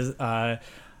reserving my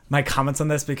comments on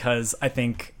this because I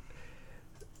think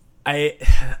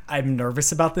I'm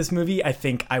nervous about this movie. I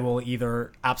think I will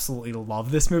either absolutely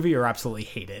love this movie or absolutely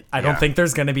hate it. I don't think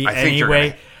there's going to be any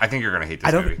way. I think you're going to hate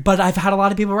this movie. But I've had a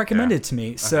lot of people recommend it to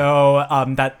me, so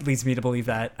that leads me to believe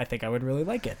that I think I would really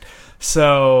like it.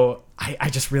 So I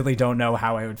just really don't know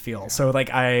how I would feel. So like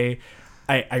I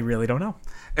really don't know.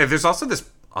 There's also this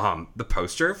the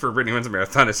poster for Brittany Wins a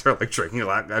Marathon is her like drinking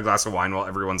a glass of wine while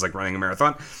everyone's like running a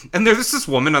marathon, and there's this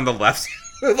woman on the left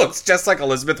who looks just like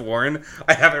Elizabeth Warren.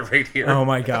 I have it right here. Oh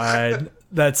my god,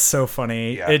 that's so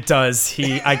funny. Yeah. It does.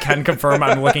 I can confirm.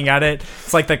 I'm looking at it.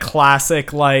 It's like the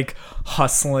classic like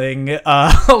hustling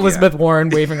Elizabeth Warren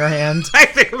waving her hand. I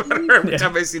think about her every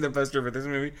time I see the poster for this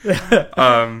movie.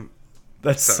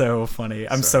 That's so funny.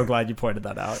 I'm so glad you pointed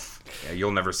that out. Yeah,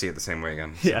 you'll never see it the same way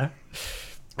again. So. Yeah.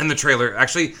 And the trailer,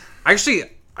 actually, I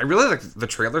really like the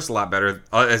trailer's a lot better.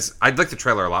 I'd like the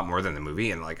trailer a lot more than the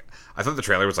movie, and like I thought the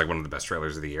trailer was like one of the best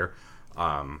trailers of the year.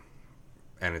 And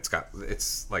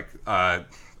it's like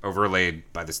overlaid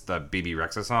by the BB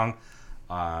Rexa song,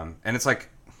 and it's like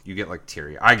I get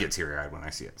teary eyed when I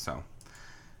see it. So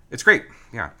it's great.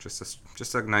 Yeah, just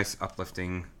a nice,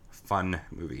 uplifting, fun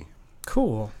movie.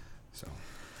 Cool. So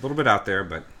a little bit out there,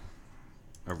 but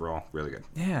overall, really good.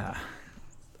 Yeah.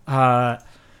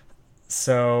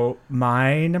 So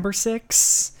my number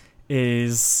 6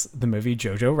 is the movie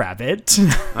Jojo Rabbit.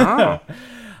 Oh.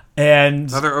 And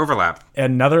another overlap.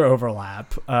 And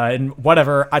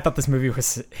whatever. I thought this movie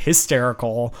was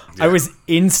hysterical. Yeah. I was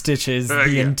in stitches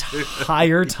the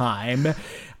entire time.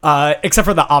 Except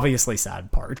for the obviously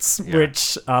sad parts,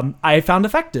 which I found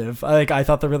effective. I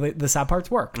thought the sad parts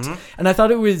worked. Mm-hmm. And I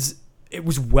thought it was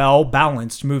well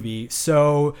balanced movie.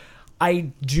 So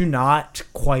I do not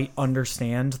quite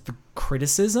understand the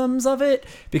criticisms of it,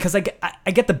 because I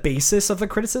get the basis of the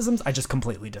criticisms. I just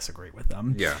completely disagree with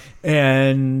them. Yeah.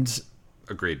 And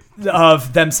agreed.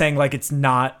 Of them saying like it's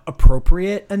not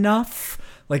appropriate enough.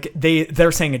 Like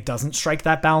they're saying it doesn't strike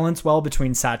that balance well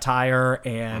between satire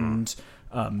and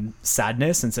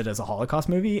sadness, since it is a Holocaust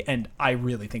movie, and I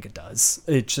really think it does.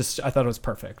 I thought it was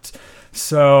perfect.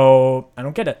 So I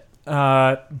don't get it.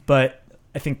 But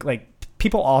I think like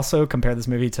people also compare this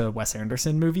movie to Wes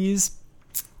Anderson movies.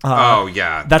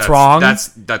 That's wrong.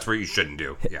 That's what you shouldn't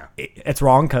do. Yeah, it's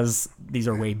wrong because these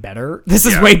are way better. This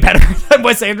is way better than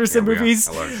Wes Anderson movies.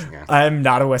 I'm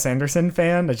not a Wes Anderson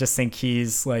fan. I just think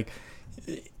he's like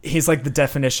the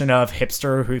definition of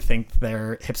hipsters who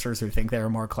think they're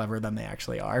more clever than they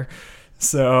actually are.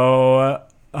 So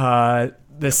but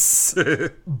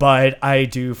I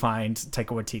do find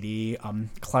Taika Waititi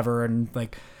clever and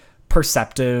like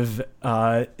perceptive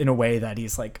in a way that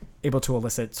he's like able to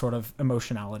elicit sort of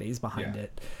emotionalities behind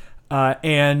it.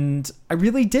 And I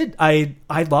really did. I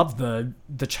love the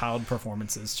child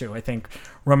performances too. I think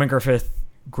Roman Griffin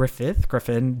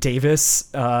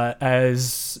Davis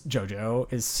as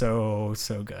Jojo is so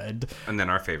good. And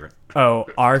then our favorite. Oh,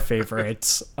 our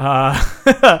favorite.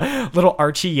 Little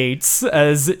Archie Yates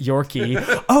as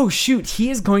Yorkie. Oh shoot, he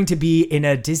is going to be in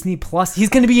a Disney Plus. He's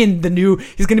going to be in the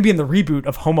reboot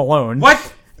of Home Alone.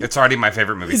 What? It's already my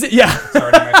favorite movie. Is it? Yeah. It's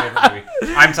already my favorite movie.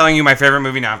 I'm telling you, my favorite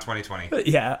movie now of 2020.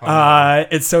 Yeah.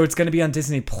 It's going to be on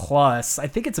Disney Plus. I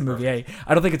think it's a movie. I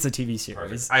don't think it's a TV series.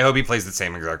 Perfect. I hope he plays the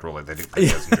same exact role that they do.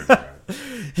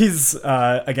 He's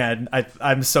again.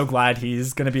 I'm so glad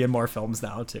he's going to be in more films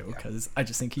now too, because I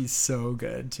just think he's so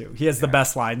good too. He has the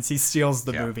best lines. He steals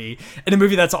the movie in a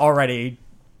movie that's already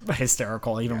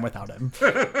hysterical even without him.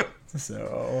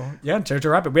 So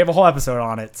Jojo Rabbit. We have a whole episode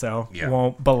on it, so we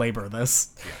won't belabor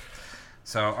this. Yeah.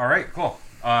 So all right, cool.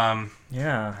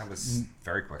 That was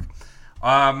very quick.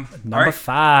 Number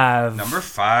 5. Number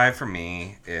 5 for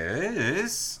me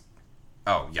is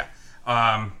so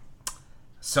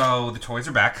the toys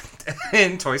are back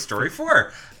in Toy Story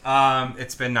 4.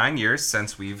 It's been 9 years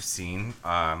since we've seen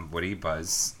Woody and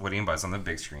Buzz on the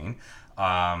big screen,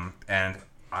 and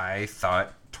I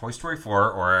thought Toy Story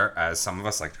 4, or as some of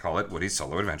us like to call it, Woody's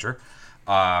Solo Adventure.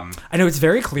 I know it's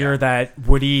very clear that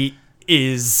Woody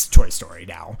is Toy Story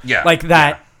now. Yeah. Like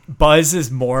that Buzz is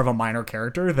more of a minor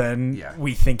character than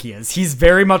we think he is. He's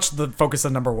very much the focus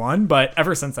of number 1, but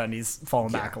ever since then he's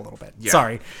fallen back a little bit. Yeah.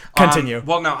 Sorry. Continue.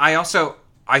 Well, no, I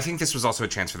think this was also a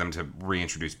chance for them to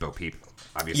reintroduce Bo Peep,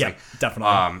 obviously. Yeah,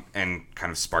 definitely. And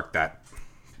kind of spark that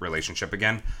relationship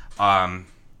again.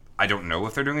 I don't know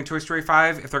if they're doing a Toy Story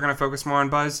 5, if they're going to focus more on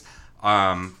Buzz.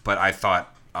 But I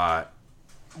thought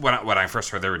when I first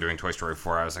heard they were doing Toy Story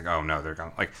 4, I was like, oh no, they're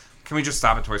going like, can we just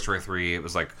stop at Toy Story 3? It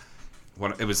was like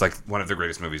one of the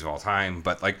greatest movies of all time.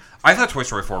 But like, I thought Toy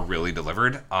Story 4 really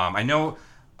delivered. I know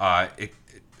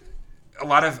a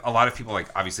lot of people like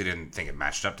obviously didn't think it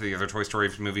matched up to the other Toy Story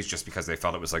movies just because they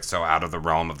felt it was like so out of the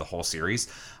realm of the whole series.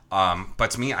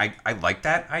 But to me, I like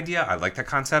that idea. I like that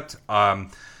concept.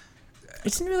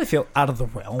 It didn't really feel out of the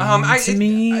realm to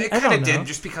me. me. It kind of did,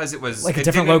 just because it was like a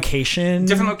different location.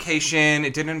 Different location.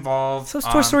 It didn't involve. So it's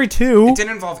Toy Story 2. It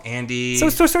didn't involve Andy. So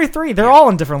it's Toy Story 3. They're all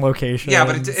in different locations. Yeah,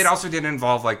 but it also didn't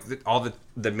involve like all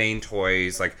the main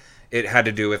toys. Like it had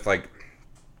to do with like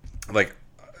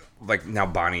now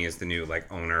Bonnie is the new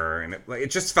like owner, and it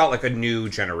just felt like a new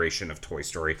generation of Toy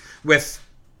Story with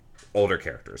older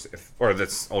characters,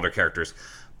 older characters.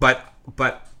 But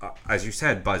as you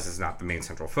said, Buzz is not the main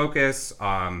central focus,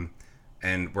 and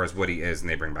whereas Woody is, and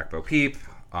they bring back Bo Peep,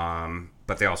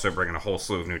 but they also bring in a whole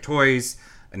slew of new toys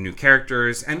and new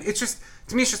characters, and it's just,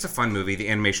 to me, it's just a fun movie. The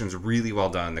animation's really well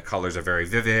done. The colors are very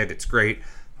vivid. It's great.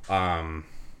 And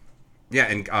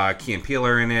Key and Peele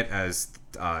are in it as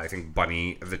I think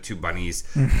Bunny, the two bunnies,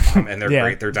 and they're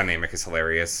great. Their dynamic is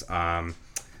hilarious. And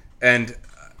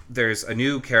there's a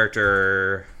new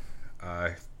character.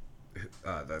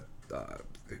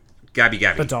 Gabby.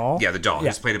 The doll? Yeah, the doll.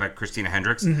 Who's played by Christina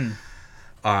Hendricks. Mm-hmm.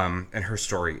 And her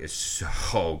story is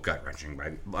so gut-wrenching.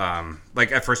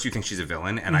 Like, at first you think she's a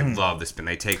villain, and I love the spin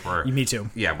they take where... Me too.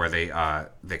 Yeah, where they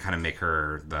kind of make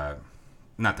her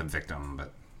not the victim,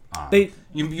 but...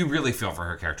 you really feel for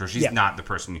her character. She's not the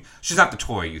person... She's not the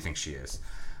toy you think she is.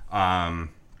 So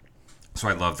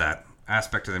I love that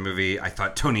aspect of the movie. I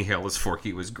thought Tony Hale as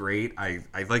Forky was great. I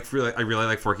really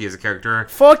like Forky as a character.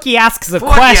 Forky asks a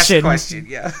question.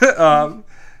 Yeah.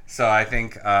 So I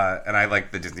think, and I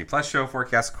like the Disney Plus show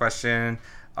Forky Asks a Question.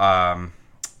 A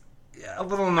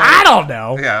little annoying. I don't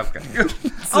know. Yeah, okay.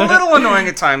 A little annoying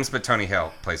at times, but Tony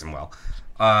Hale plays him well.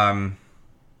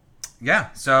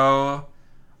 So,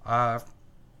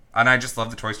 and I just love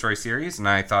the Toy Story series, and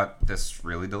I thought this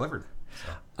really delivered.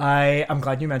 So. I'm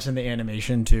glad you mentioned the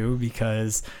animation too,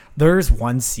 because there's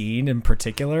one scene in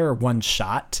particular, one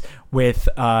shot with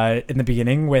in the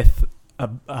beginning with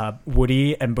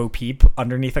Woody and Bo Peep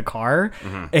underneath a car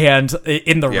and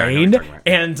in the rain,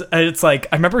 and it's like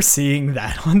I remember seeing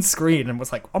that on screen and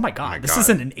was like, oh my god, this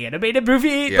isn't an animated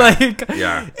movie.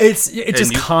 It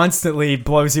just constantly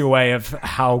blows you away of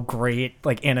how great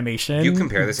like animation, you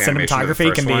compare this animation cinematography to the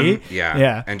first can one, be.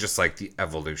 Yeah, and just like the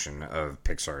evolution of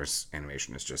Pixar's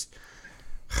animation is just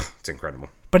it's incredible.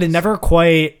 But it never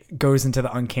quite goes into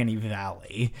the uncanny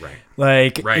valley. Right.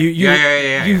 Like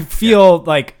you feel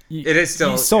like it is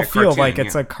still you still feel cartoon, like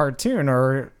it's a cartoon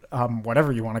or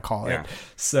whatever you want to call it.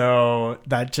 So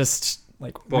that just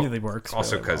really works.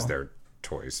 Also because really well. They're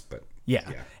toys, but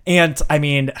and I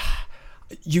mean,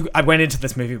 I went into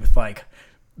this movie with like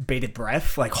bated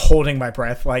breath, like holding my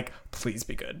breath, like please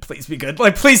be good,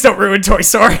 like please don't ruin Toy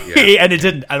Story, and it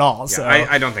didn't at all. So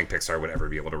I don't think Pixar would ever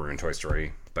be able to ruin Toy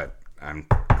Story, but I'm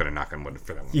gonna knock on wood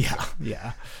for that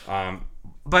one.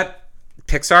 But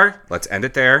Pixar, let's end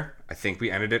it there. I think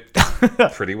we ended it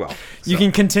pretty well. You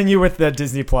can continue with the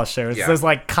Disney Plus shows. Those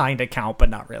like kind of count, but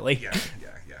not really. Yeah.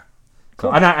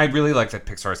 Cool. And I really like that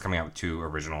Pixar is coming out with 2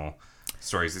 original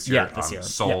stories this year.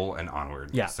 Soul and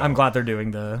Onward. Yeah, so, I'm glad they're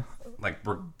doing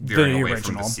we're veering away original.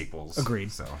 from the sequels.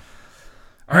 Agreed. So,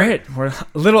 all right, we're a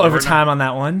little over time on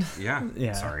that one.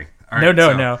 Yeah. Sorry. All right,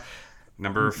 no.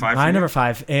 Number 5. My number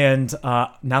 5, and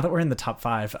now that we're in the top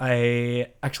 5, I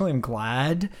actually am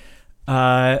glad.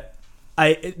 The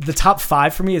top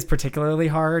 5 for me is particularly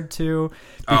hard to.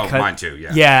 Because, mine too.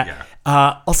 Yeah.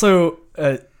 Also,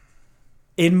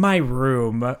 in my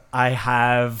room, I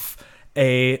have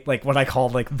a what I call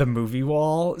the movie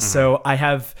wall. So I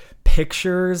have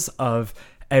pictures of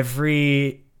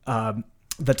every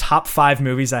the top 5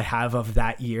 movies I have of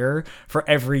that year for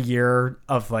every year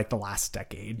of the last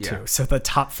decade too. So the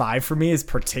top 5 for me is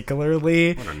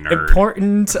particularly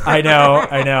important. I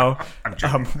know.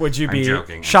 Would you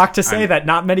be shocked to say that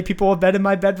not many people have been in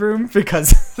my bedroom,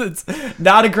 because it's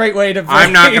not a great way to play.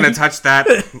 I'm not going to touch that.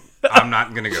 I'm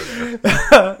not going to go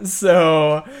there.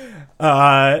 So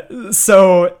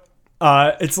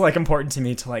it's important to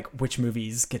me to which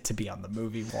movies get to be on the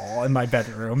movie wall in my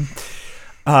bedroom.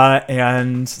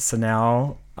 And so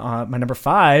now my number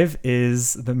 5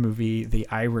 is the movie The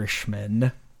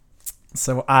Irishman.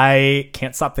 So I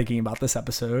can't stop thinking about this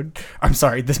episode. I'm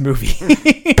sorry, this movie.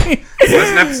 It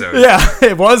was an episode. Yeah,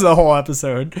 it was a whole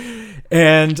episode.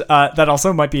 And that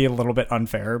also might be a little bit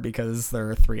unfair because there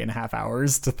are 3.5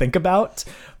 hours to think about.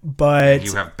 But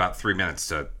you have about 3 minutes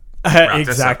to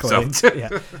exactly.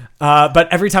 But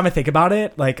every time I think about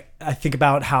it, I think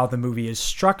about how the movie is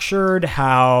structured,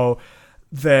 how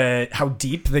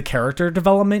deep the character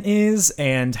development is,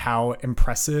 and how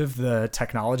impressive the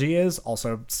technology is.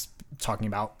 Also talking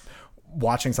about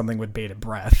watching something with bated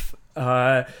breath.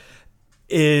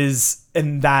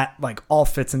 And that like all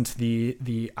fits into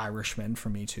the Irishman for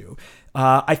me too.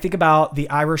 I think about The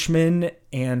Irishman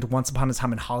and Once Upon a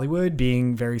Time in Hollywood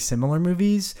being very similar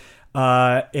movies.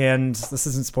 And this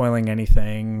isn't spoiling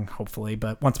anything, hopefully,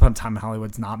 but Once Upon a Time in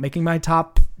Hollywood's not making my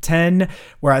top 10,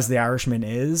 whereas The Irishman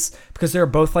is, because they're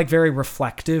both like very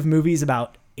reflective movies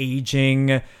about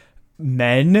aging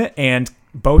men, and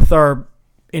both are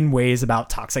in ways about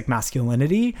toxic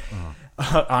masculinity.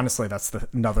 Honestly, that's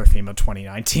another theme of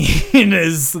 2019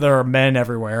 is there are men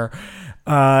everywhere.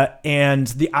 And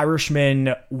The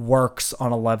Irishman works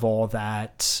on a level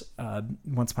that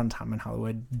Once Upon a Time in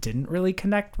Hollywood didn't really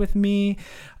connect with me.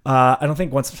 I don't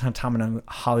think Once Upon a Time in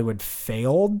Hollywood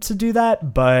failed to do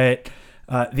that, but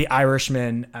The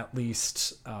Irishman, at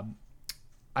least,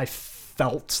 I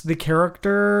felt the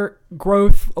character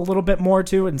growth a little bit more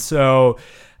too. And so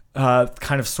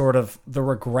kind of sort of the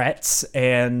regrets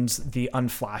and the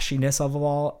unflashiness of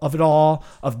it all,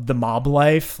 of the mob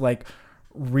life, like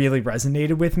really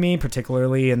resonated with me,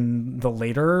 particularly in the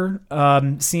later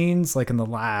scenes, like in the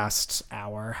last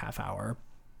half hour,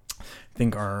 I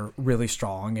think are really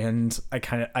strong. And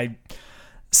I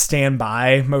stand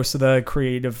by most of the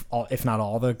creative, if not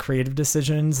all the creative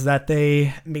decisions that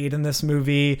they made in this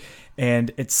movie.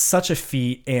 And it's such a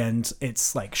feat, and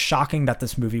it's like shocking that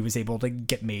this movie was able to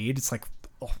get made. It's like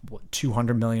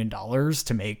 $200 million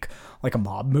to make like a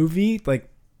mob movie. Like,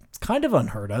 it's kind of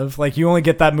unheard of. Like, you only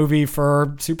get that movie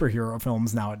for superhero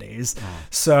films nowadays.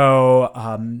 So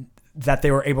that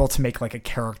they were able to make like a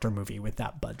character movie with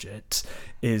that budget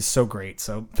is so great.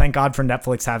 So thank God for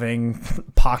Netflix having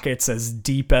pockets as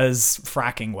deep as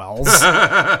fracking wells.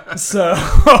 So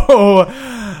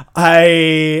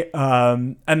I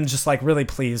am just like really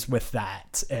pleased with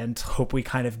that, and hope we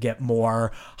kind of get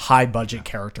more high budget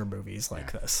character movies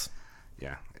like this.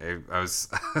 Yeah. I was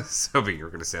hoping you were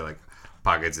going to say like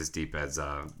pockets as deep as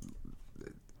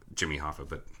Jimmy Hoffa,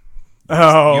 but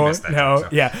oh no, joke, so.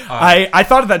 Yeah. I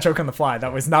thought of that joke on the fly.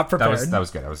 That was not prepared. That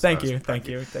was good. Thank you.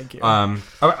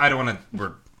 I don't want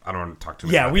to talk too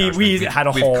much. Yeah, about we had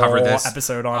a whole covered this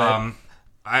episode on it.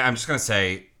 I'm just gonna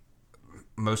say,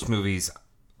 most movies,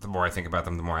 the more I think about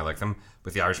them, the more I like them.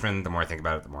 With The Irishman, the more I think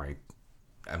about it, the more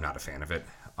I'm not a fan of it.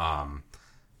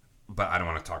 But I don't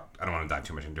want to dive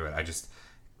too much into it. I just,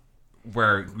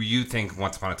 where you think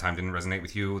Once Upon a Time didn't resonate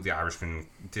with you, The Irishman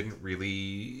didn't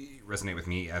really resonate with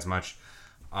me as much.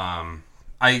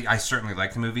 I certainly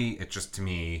like the movie. It just, to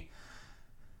me,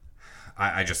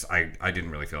 I didn't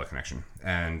really feel a connection.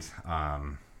 And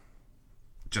I'm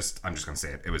just going to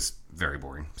say it. It was very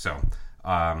boring. So,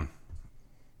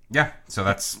 yeah. So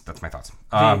that's my thoughts.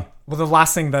 Well, the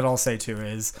last thing that I'll say too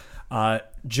is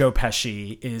Joe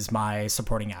Pesci is my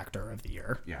supporting actor of the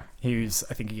year. Yeah.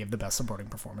 I think he gave the best supporting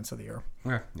performance of the year.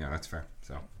 Yeah, that's fair.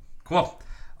 So cool.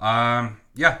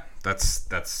 Yeah,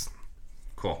 that's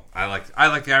cool. I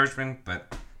like The Irishman,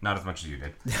 but not as much as you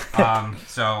did. But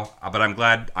I'm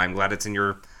glad it's in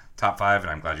your top 5, and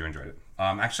I'm glad you enjoyed it.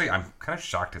 Actually, I'm kind of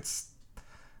shocked it's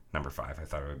number 5. I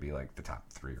thought it would be like the top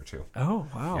 3 or 2. Oh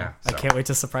wow! Yeah, I can't wait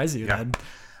to surprise you then.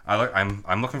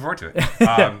 I'm looking forward to it.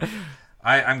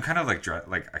 I'm kind of like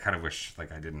I kind of wish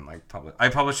like I didn't like publish. I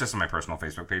published this on my personal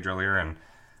Facebook page earlier, and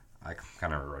I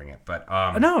kind of regretting it. But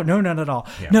no, not at all.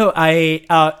 Yeah. No,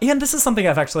 and this is something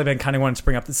I've actually been kind of wanting to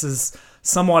bring up. This is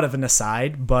somewhat of an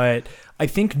aside, but I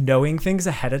think knowing things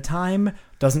ahead of time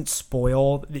doesn't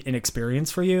spoil an experience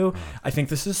for you. I think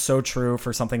this is so true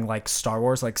for something like Star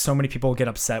Wars. Like, so many people get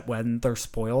upset when they're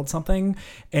spoiled something,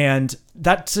 and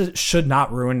that should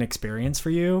not ruin an experience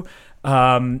for you.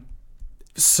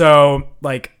 So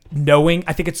like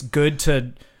I think it's good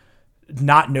to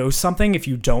not know something if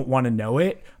you don't want to know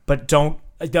it, but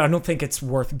I don't think it's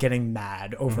worth getting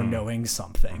mad over knowing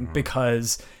something,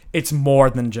 because it's more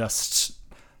than just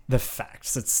the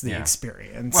facts. It's the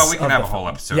experience. Well, we can have a whole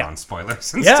episode on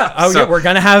spoilers and stuff. Yeah, we're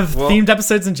going to have themed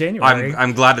episodes in January.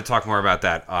 I'm glad to talk more about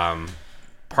that.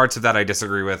 Parts of that I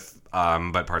disagree with,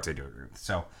 but parts I do agree with.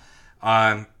 So,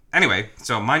 anyway,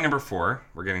 so my number 4,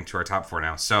 we're getting to our top 4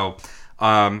 now. So,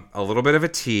 a little bit of a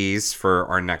tease for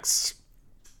our next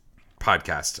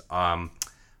podcast.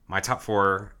 My top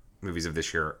 4 movies of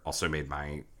this year also made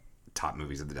my top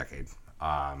movies of the decade.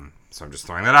 So I'm just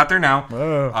throwing that out there now.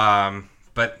 Whoa.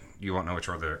 But you won't know which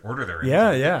order they're in.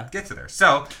 Yeah. Get to there.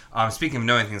 So, speaking of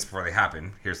knowing things before they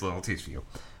happen, here's a little tease for you.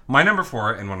 My number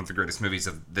 4, and one of the greatest movies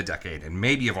of the decade, and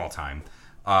maybe of all time,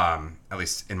 at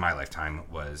least in my lifetime,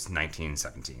 was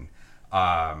 1917.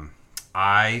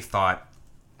 I thought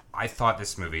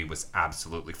this movie was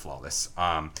absolutely flawless.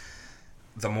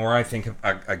 The more I think of,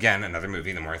 again, another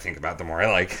movie, the more I think about, the more I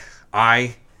like.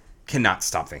 I cannot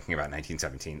stop thinking about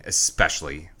 1917,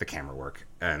 especially the camera work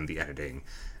and the editing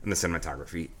and the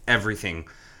cinematography. Everything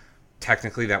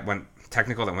technical that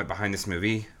went behind this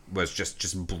movie was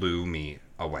just blew me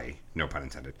away. No pun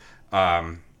intended.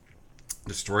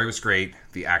 The story was great.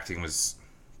 The acting was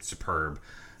superb.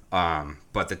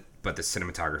 But the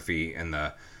cinematography and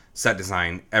the set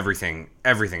design, everything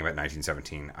about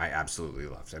 1917, I absolutely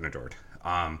loved and adored.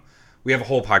 We have a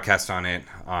whole podcast on it.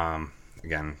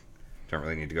 Again, don't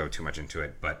really need to go too much into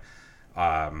it, but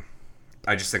I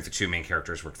just think the two main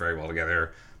characters worked very well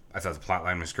together. I thought the plot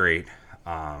line was great,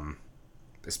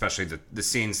 especially the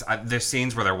scenes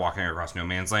where they're walking across no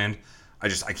man's land. I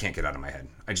can't get out of my head.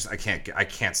 I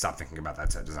can't stop thinking about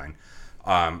that set design,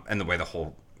 and the way the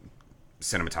whole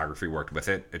cinematography worked with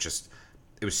it. It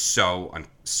was so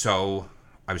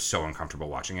I was so uncomfortable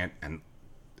watching it, and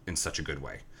in such a good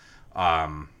way.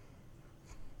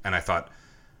 And I thought,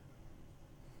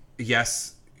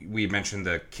 yes, we mentioned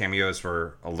the cameos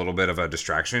were a little bit of a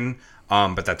distraction,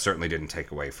 but that certainly didn't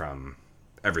take away from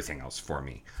everything else for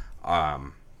me.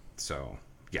 So,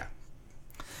 yeah.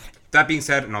 That being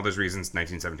said, and all those reasons,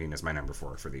 1917 is my number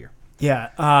 4 for the year. Yeah,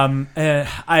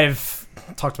 I've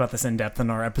talked about this in depth in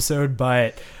our episode,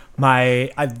 but I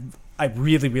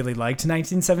really, really liked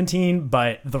 1917,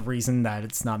 but the reason that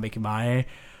it's not making my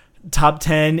top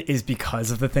 10 is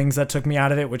because of the things that took me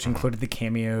out of it, which included the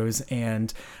cameos.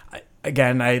 And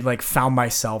I like found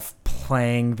myself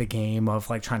playing the game of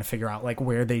like trying to figure out like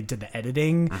where they did the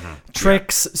editing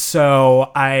tricks. Yeah.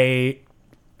 So I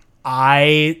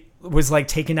was like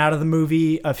taken out of the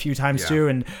movie a few times too,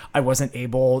 and I wasn't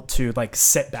able to like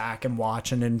sit back and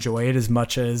watch and enjoy it as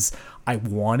much as I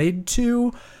wanted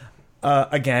to.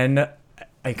 Again,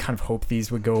 I kind of hope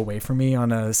these would go away from me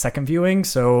on a second viewing,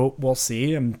 so we'll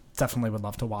see. I definitely would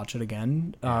love to watch it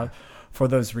again for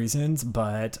those reasons,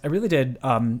 but I really did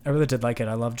like it.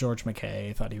 I love George McKay.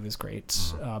 I thought he was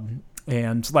great.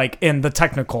 And the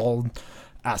technical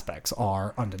aspects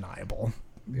are undeniable.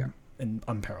 Yeah. And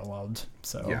unparalleled.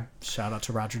 So shout out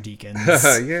to Roger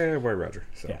Deakins. Yeah, boy Roger.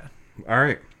 So. Yeah. All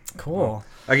right. Cool. Well,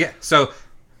 again, so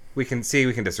we can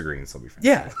disagree and still be friends.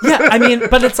 Yeah. I mean,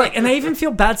 but it's like, and I even feel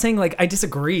bad saying like I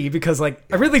disagree because like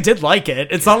I really did like it.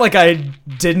 It's not like I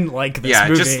didn't like this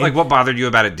movie. Yeah, just like what bothered you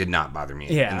about it did not bother me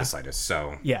in the slightest.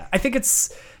 So yeah, I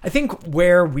think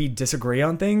where we disagree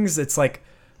on things, it's like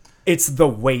it's the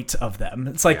weight of them.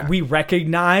 It's like we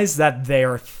recognize that they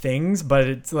are things, but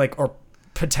it's like or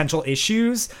potential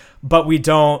issues, but we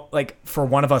don't like for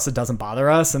one of us it doesn't bother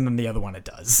us, and then the other one it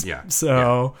does. Yeah.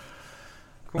 So.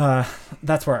 Cool.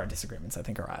 That's where our disagreements, I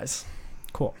think, arise.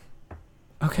 Cool.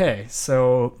 Okay,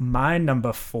 so my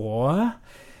number 4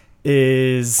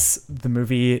 is the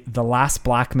movie The Last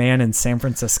Black Man in San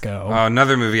Francisco.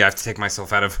 Another movie I have to take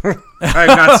myself out of. I have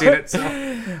not seen it. So.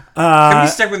 Can we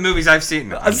stick with movies I've seen?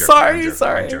 No, I'm sorry.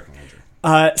 I'm joking.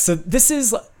 So this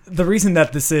is the reason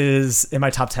that this is in my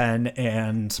top 10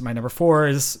 and my number 4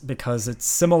 is because it's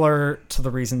similar to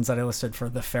the reasons that I listed for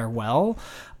The Farewell,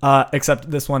 except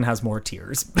this one has more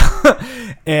tears.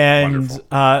 And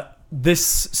this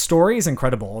story is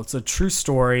incredible. It's a true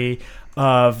story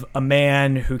of a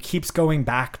man who keeps going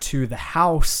back to the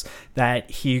house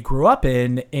that he grew up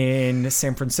in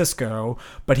San Francisco,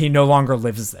 but he no longer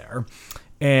lives there.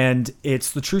 And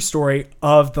it's the true story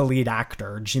of the lead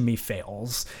actor, Jimmy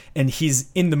Fails. And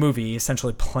he's in the movie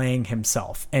essentially playing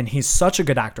himself. And he's such a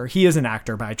good actor. He is an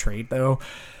actor by trade, though.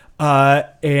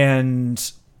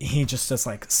 And he just does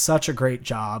like such a great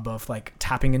job of like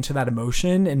tapping into that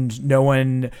emotion. And no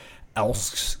one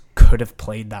else could have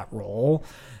played that role.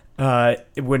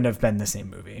 It wouldn't have been the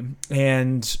same movie.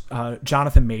 And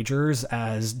Jonathan Majors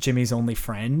as Jimmy's only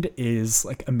friend is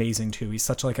like amazing too. He's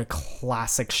such like a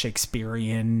classic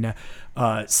Shakespearean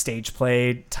stage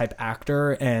play type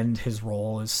actor, and his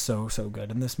role is so good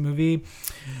in this movie.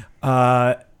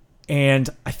 And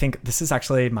I think this is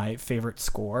actually my favorite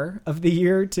score of the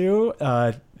year too.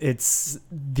 It's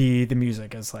the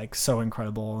music is like so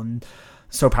incredible and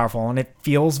so powerful, and it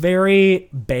feels very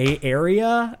Bay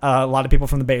Area. A lot of people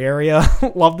from the Bay Area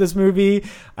love this movie.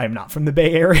 I'm not from the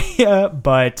Bay Area,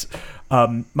 but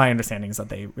my understanding is that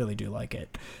they really do like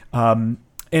it. And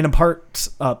in part,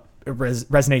 it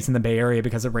resonates in the Bay Area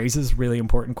because it raises really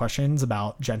important questions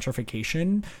about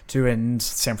gentrification too, in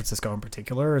San Francisco in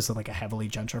particular is like a heavily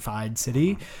gentrified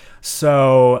city.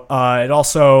 So it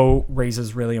also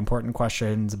raises really important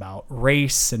questions about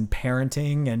race and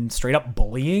parenting and straight up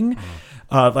bullying.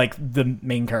 Like the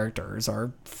main characters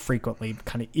are frequently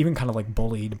kind of like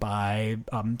bullied by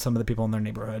some of the people in their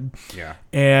neighborhood. Yeah.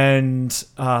 And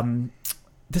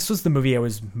this was the movie I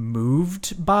was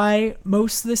moved by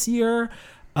most this year.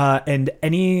 And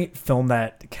any film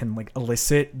that can like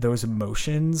elicit those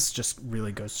emotions just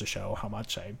really goes to show how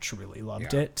much I truly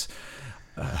loved it.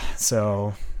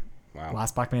 So Wow.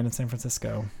 Last Black Man in San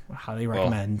Francisco, highly Well,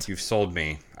 recommend. you've sold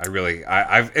me.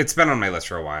 I've it's been on my list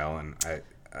for a while, and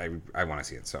I want to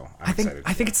see it. So I'm excited.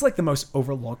 I think it's like the most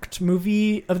overlooked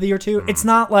movie of the year too. It's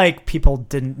not like people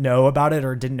didn't know about it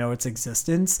or didn't know its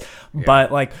existence, but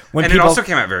like when and people, it also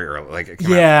came out very early. Like it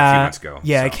came out a few months ago.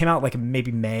 Yeah, so. it came out like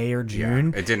maybe May or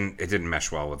June. Yeah, it didn't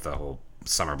mesh well with the whole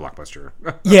summer blockbuster.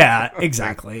 Yeah,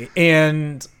 exactly.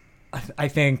 And I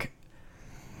think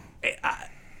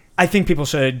people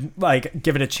should like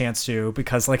give it a chance too,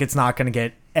 because like it's not going to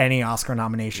get any Oscar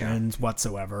nominations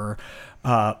whatsoever.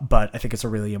 But I think it's a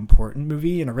really important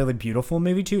movie and a really beautiful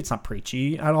movie too. It's not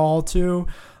preachy at all too.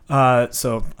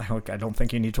 So I don't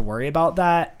think you need to worry about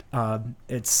that.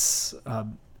 It's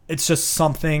just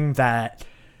something that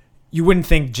you wouldn't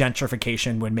think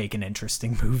gentrification would make an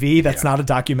interesting movie. That's not a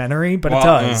documentary, but it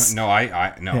does.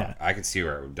 I could see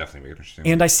where it would definitely be interesting.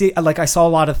 And I saw a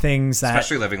lot of things that,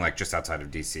 especially living like just outside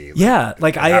of DC.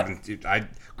 I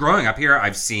growing up here,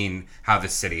 I've seen how the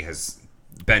city has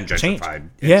been gentrified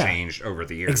and changed over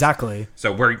the years. Exactly.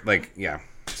 So we're like,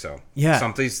 some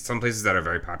places that are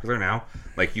very popular now,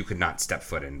 like you could not step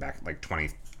foot in back like 20,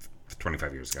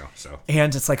 25 years ago. So,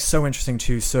 and it's like so interesting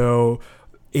too. So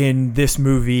in this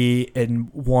movie, in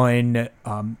one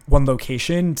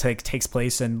location takes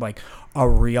place in like a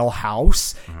real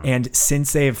house, and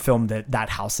since they've filmed it, that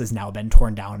house has now been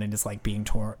torn down and is like being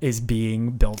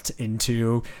built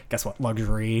into, guess what,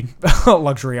 luxury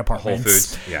apartments. Whole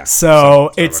Foods, yeah.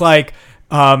 So it's like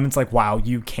wow,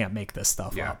 you can't make this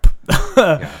stuff up.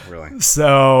 Yeah, really.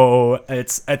 So I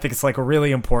think it's like a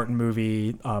really important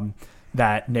movie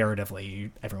that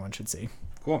narratively everyone should see.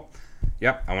 Cool.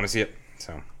 Yep, I want to see it.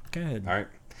 So good. All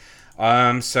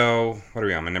right. So what are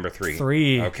we on? My number 3.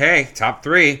 3. Okay, top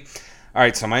 3. All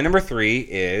right. So my number 3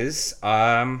 is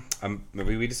a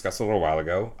movie we discussed a little while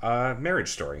ago, Marriage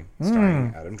Story,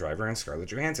 starring Adam Driver and Scarlett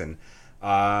Johansson.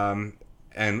 And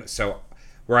so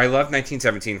where I love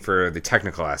 1917 for the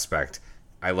technical aspect,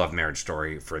 I love Marriage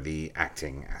Story for the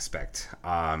acting aspect.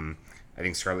 I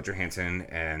think Scarlett Johansson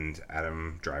and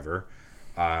Adam Driver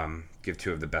give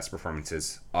 2 of the best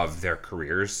performances of their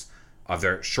careers. Of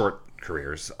their short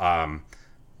careers,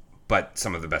 but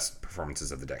some of the best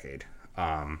performances of the decade.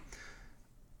 I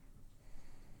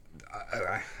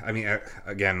mean,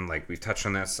 again, like we've touched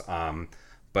on this,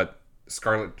 but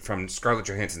Scarlett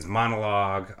Johansson's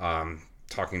monologue,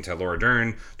 talking to Laura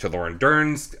Dern, to Lauren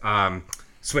Dern's,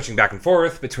 switching back and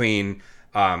forth between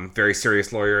very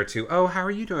serious lawyer to, oh, how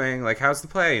are you doing? Like, how's the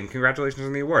play? And congratulations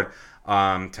on the award.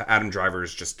 To Adam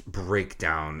Driver's just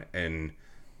breakdown and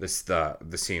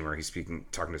the scene where he's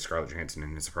talking to Scarlett Johansson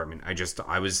in his apartment.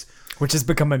 Which has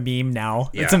become a meme now.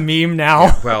 Yeah. It's a meme now.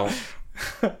 Yeah, well,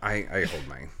 I hold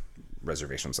my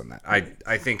reservations on that. I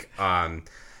think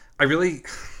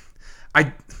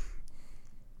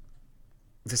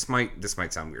this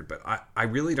might sound weird, but I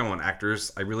really don't want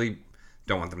actors. I really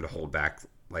don't want them to hold back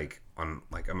like on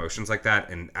like emotions like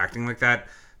that and acting like that,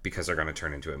 because they're going to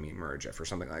turn into a meme or a gif or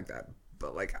something like that.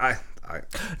 But like I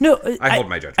hold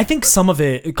my judgment. I think some of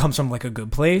it comes from like a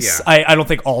good place. Yeah. I don't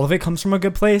think all of it comes from a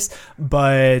good place,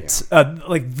 but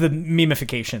like the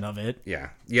memification of it.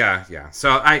 Yeah.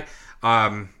 So a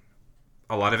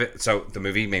lot of it. So the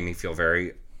movie made me feel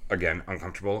very, again,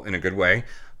 uncomfortable in a good way.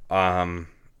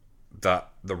 The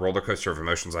roller coaster of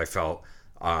emotions I felt,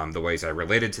 the ways I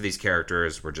related to these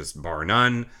characters were just bar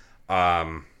none.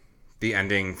 The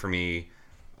ending for me.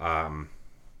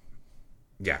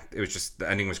 It was just, the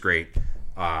ending was great,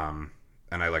 and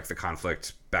I liked the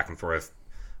conflict back and forth,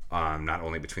 not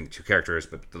only between the 2 characters,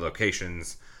 but the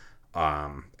locations,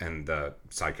 and the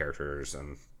side characters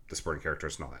and the supporting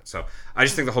characters and all that. So I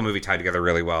just think the whole movie tied together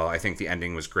really well. I think the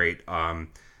ending was great.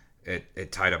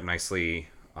 It tied up nicely.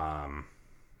 I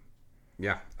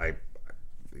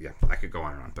could go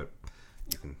on and on, but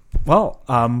you can. Well,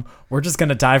 we're just going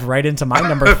to dive right into my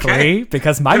number 3,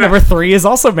 because my number 3 is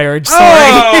also Marriage Story.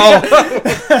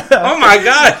 Oh my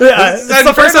God. Yeah, it's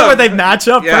the first one where they match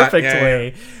up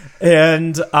perfectly. Yeah.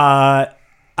 And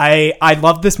I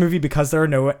love this movie because there are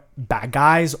no bad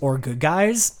guys or good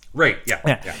guys. Right.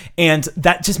 Yeah. And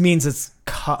that just means its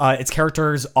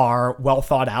characters are well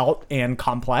thought out and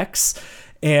complex.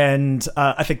 And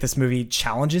I think this movie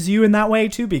challenges you in that way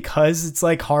too, because it's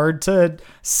like hard to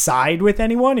side with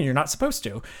anyone and you're not supposed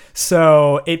to.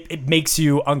 So it makes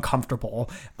you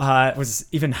uncomfortable. I was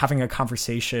even having a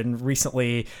conversation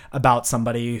recently about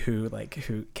somebody who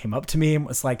came up to me and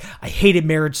was like, I hated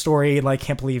Marriage Story. Like,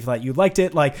 can't believe that you liked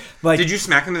it. Like, did you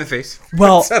smack him in the face?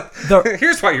 Well,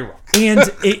 here's why you're wrong. And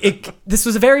this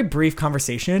was a very brief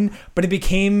conversation, but it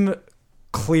became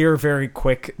clear very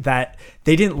quick that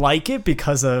they didn't like it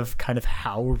because of kind of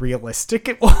how realistic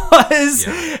it was.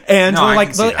 Yeah. And no,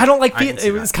 I don't like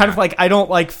it was kind yeah. of like, I don't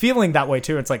like feeling that way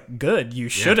too. It's like, good, you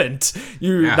shouldn't.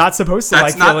 You're not supposed to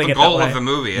That's like feeling it that way. That's not the goal of the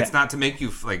movie. It's not to make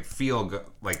you like feel good.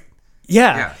 Like,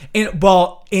 yeah.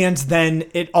 And then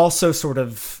it also sort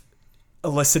of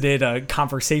elicited a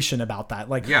conversation about that.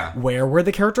 Like, where were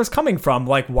the characters coming from?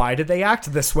 Like, why did they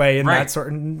act this way in that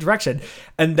certain direction?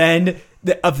 And then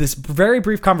of this very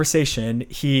brief conversation,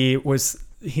 he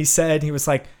said, he was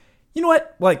like, you know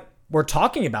what? Like, we're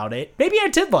talking about it. Maybe I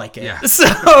did like it. Yeah.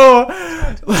 So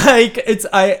like,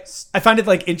 I find it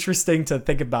like interesting to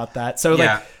think about that. So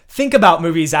like, think about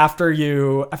movies after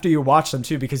you watch them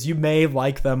too, because you may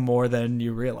like them more than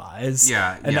you realize.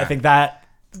 Yeah. And I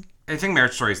think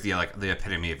Marriage Story is the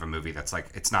epitome of a movie that's like,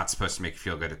 it's not supposed to make you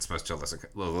feel good. It's supposed to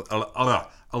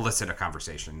elicit a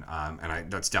conversation,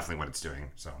 and that's definitely what it's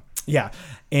doing. So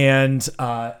and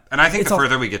I think the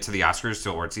further we get to the Oscars to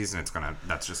award season,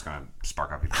 that's just gonna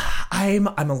spark up. I'm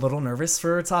a little nervous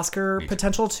for its Oscar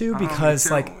potential too,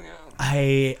 because a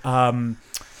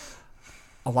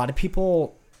lot of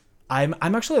people. I'm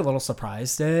actually a little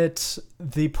surprised at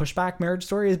the pushback Marriage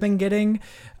Story has been getting,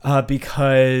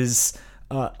 because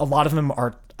a lot of them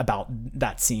are about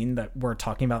that scene that we're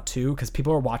talking about too, because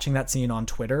people are watching that scene on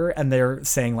Twitter and they're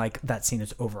saying like that scene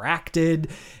is overacted.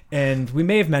 And we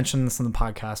may have mentioned this on the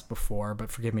podcast before, but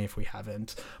forgive me if we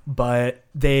haven't. But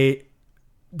they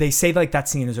say like that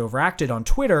scene is overacted on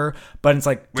Twitter, but it's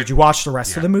like, did you watch the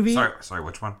rest of the movie? Sorry,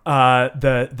 which one?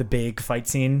 The big fight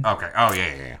scene. Okay. Oh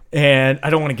yeah. And I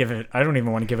don't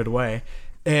even want to give it away.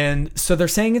 And so they're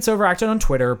saying it's overacted on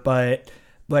Twitter, but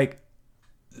like,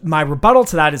 my rebuttal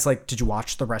to that is like, did you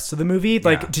watch the rest of the movie?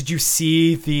 Like, did you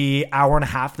see the hour and a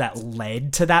half that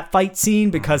led to that fight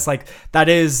scene? Because like, that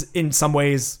is in some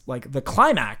ways like the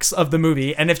climax of the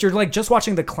movie. And if you're like just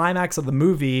watching the climax of the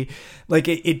movie, like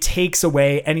it takes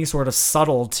away any sort of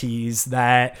subtleties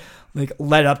that like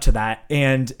led up to that.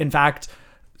 And in fact,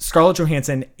 Scarlett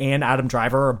Johansson and Adam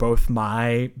Driver are both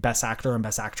my best actor and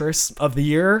best actress of the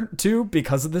year too,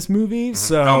 because of this movie.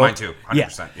 So mine too.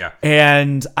 100%. Yeah.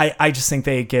 And I just think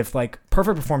they give like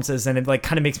perfect performances, and it like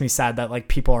kind of makes me sad that like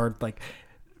people are like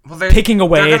picking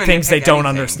away at things they don't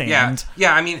understand.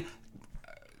 Yeah. I mean,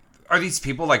 are these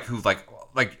people like who like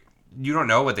you don't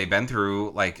know what they've been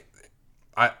through? Like,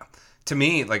 to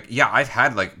me, like, I've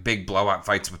had like big blowout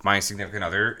fights with my significant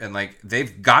other, and like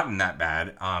they've gotten that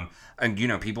bad. And you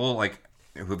know, people like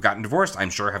who've gotten divorced,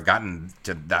 I'm sure, have gotten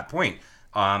to that point.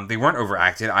 They weren't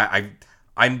overacted.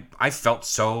 I felt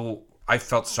so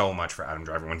much for Adam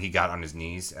Driver when he got on his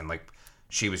knees and like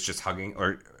she was just hugging,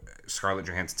 or Scarlett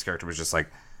Johansson's character was just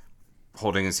like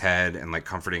holding his head and like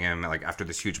comforting him like after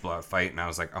this huge blowout fight, and I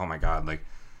was like, oh my god, like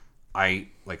I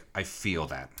feel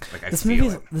that. Like this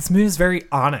movie is very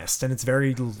honest and it's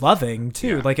very loving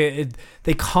too. Yeah. Like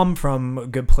they come from a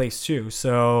good place too.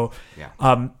 So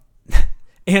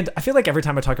and I feel like every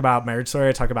time I talk about Marriage Story,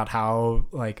 I talk about how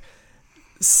like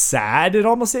sad it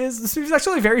almost is. This movie's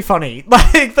actually very funny.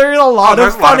 Like there are a lot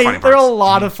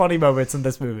of funny moments in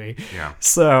this movie. Yeah.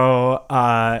 So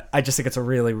I just think it's a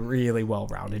really, really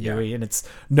well-rounded movie, and it's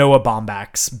Noah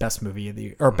Baumbach's best movie of the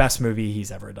year, or best movie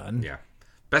he's ever done. Yeah.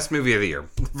 Best movie of the year.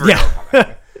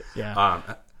 Yeah.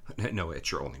 No,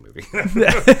 it's your only movie.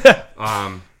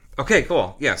 Okay,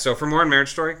 cool. Yeah, so for more on Marriage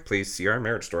Story, please see our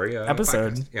Marriage Story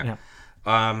episode. Podcast. Yeah.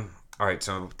 All right,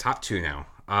 so top two now.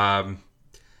 I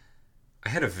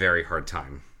had a very hard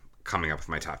time coming up with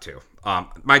my top two.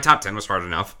 My top 10 was hard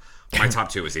enough. My top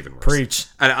two was even worse. Preach.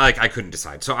 And I couldn't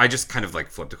decide. So I just kind of like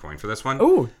flipped a coin for this one.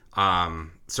 Ooh.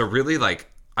 So really like,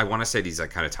 I want to say these like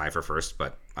kind of tie for first,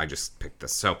 but I just picked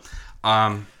this. So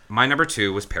my number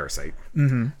two was Parasite.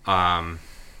 Mm-hmm.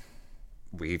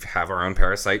 We have our own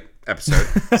Parasite episode.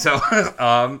 So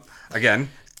again,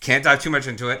 can't dive too much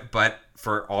into it, but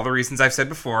for all the reasons I've said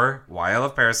before, why I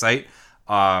love Parasite,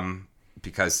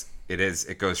 because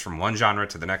it goes from one genre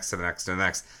to the next to the next to the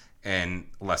next in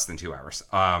less than 2 hours.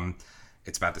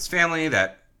 It's about this family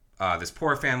this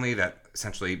poor family that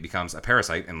essentially becomes a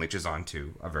parasite and leeches on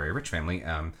to a very rich family,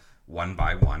 one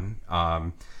by one.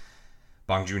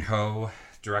 Bong Joon-ho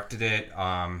directed it,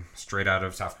 straight out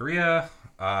of South Korea.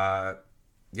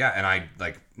 Yeah, and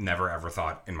I never ever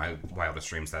thought in my wildest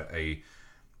dreams that a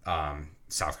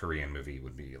South Korean movie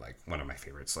would be like one of my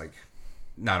favorites, like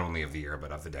not only of the year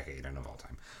but of the decade and of all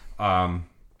time.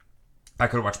 I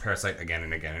could watch Parasite again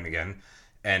and again and again,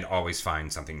 and always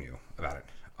find something new about it.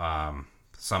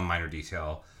 Some minor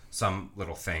detail, some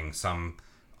little thing, some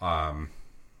line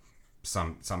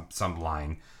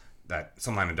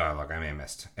of dialogue I may have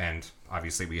missed, and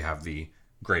obviously we have the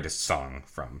greatest song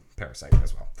from Parasite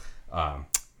as well.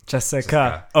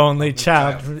 Jessica, only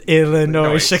child from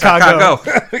Illinois, Chicago.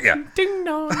 Yeah. Ding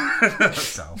dong.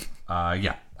 So,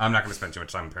 yeah, I'm not going to spend too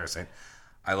much time on Parasite.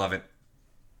 I love it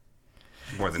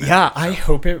more than Yeah, anything, so. I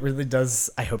hope it really does.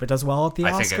 I hope it does well at the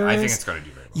Oscars. I think it's going to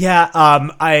do very well.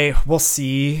 Yeah, we'll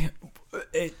see.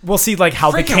 We'll see like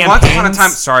how the Freaking campaigns. Once Upon a Time.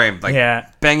 Sorry, I'm Yeah.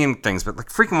 banging things, but like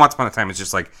freaking Once Upon a Time is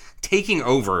just like taking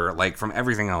over like from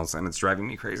everything else, and it's driving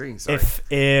me crazy. Sorry.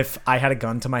 If I had a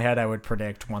gun to my head, I would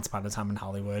predict Once Upon a Time in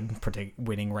Hollywood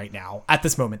winning right now. At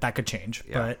this moment, that could change,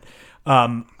 Yeah.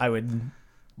 but I would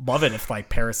love it if like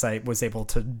Parasite was able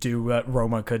to do what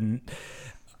Roma couldn't.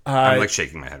 I'm like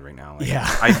shaking my head right now. Like,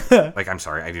 Yeah. I'm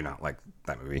sorry, I do not like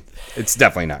that movie. It's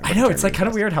definitely not. I know, it's like kind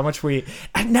of weird how much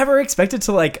I never expected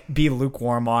to like be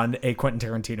lukewarm on a Quentin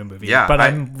Tarantino movie. Yeah, but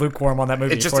I'm lukewarm on that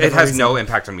movie. It has no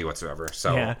impact on me whatsoever.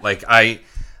 So Yeah. like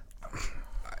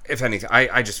if anything,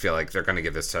 I just feel like they're going to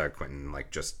give this to Quentin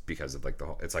like just because of like the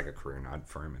whole. It's like a career nod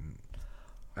for him, and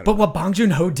But what Bong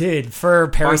Joon-ho did for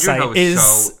Parasite is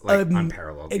so, like,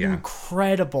 unparalleled. Yeah.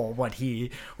 incredible. What he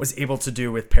was able to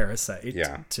do with Parasite,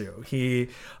 Yeah. too.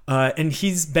 And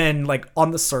he's been like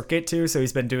on the circuit too, so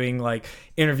he's been doing like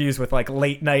interviews with like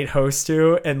late night hosts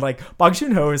too. And like Bong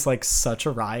Joon-ho is like such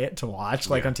a riot to watch,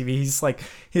 like on TV.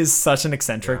 He's such an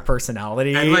eccentric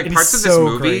personality, and like parts of this so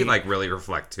movie great. like really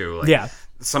reflect too. Like, Yeah.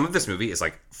 some of this movie is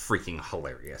like freaking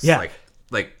hilarious. Yeah. Like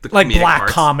the like comedic black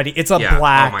parts. comedy. It's a Yeah.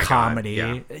 black Oh my God.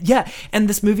 comedy. Yeah. And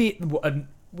this movie,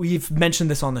 we've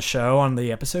mentioned this on the show, on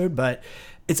the episode, but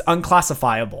it's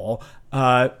unclassifiable.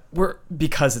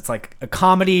 Because it's like a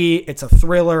comedy, it's a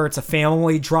thriller, it's a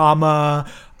family drama.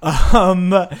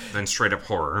 Then straight up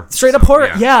horror.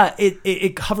 Horror. Yeah.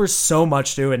 It covers so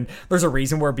much too, and there's a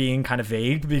reason we're being kind of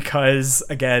vague because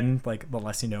again, like the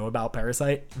less you know about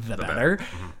Parasite, the better.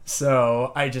 Mm-hmm.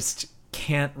 So I just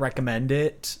can't recommend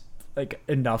it like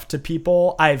enough to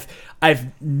people. I've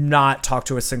not talked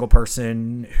to a single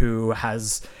person who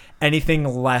has anything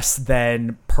less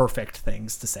than perfect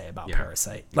things to say about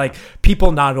Parasite. Like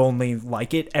people not only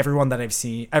like it, everyone that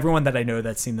I know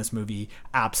that's seen this movie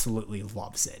absolutely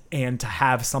loves it. And to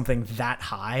have something that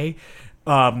high,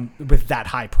 with that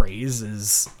high praise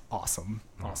is awesome.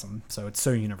 Awesome. So it's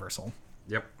so universal.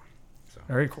 Yep. So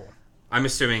Very cool. I'm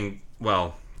assuming.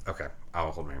 Well, okay.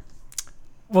 I'll hold my.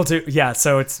 Well, yeah.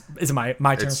 So is it my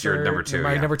turn? It's your number two.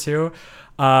 My Yeah. number two.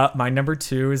 My number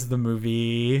two is the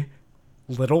movie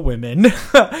Little Women,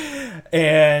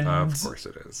 and Of course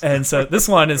it is. and so this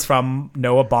one is from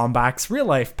Noah Baumbach's real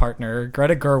life partner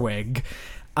Greta Gerwig.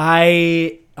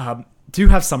 I do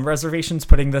have some reservations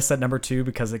putting this at number two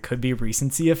because it could be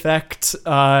recency effect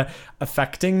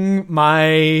affecting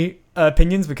my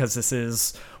opinions because this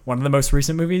is one of the most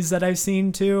recent movies that I've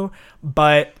seen too.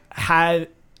 But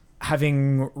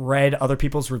having read other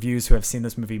people's reviews who have seen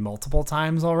this movie multiple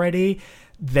times already,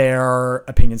 their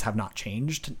opinions have not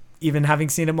changed, even having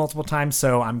seen it multiple times.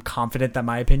 So I'm confident that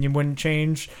my opinion wouldn't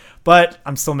change, but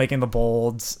I'm still making the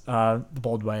bold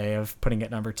way of putting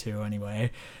it number two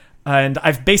anyway. And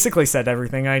I've basically said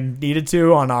everything I needed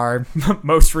to on our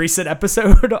most recent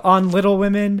episode on Little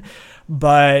Women.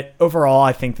 But overall,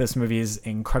 I think this movie is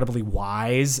incredibly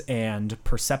wise and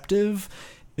perceptive.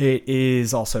 It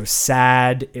is also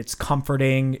sad. It's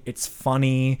comforting. It's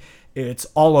funny. It's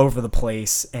all over the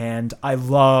place. And I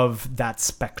love that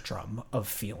spectrum of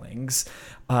feelings.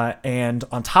 And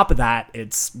on top of that,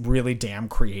 it's really damn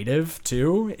creative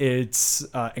too. It's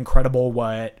incredible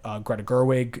what Greta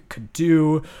Gerwig could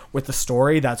do with the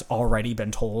story that's already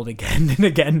been told again and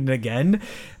again and again.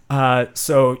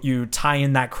 So you tie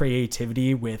in that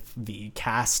creativity with the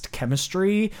cast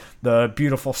chemistry, the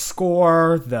beautiful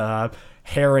score, the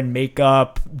hair and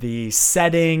makeup, the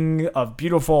setting of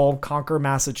beautiful Concord,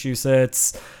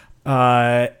 Massachusetts,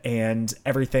 and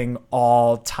everything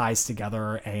all ties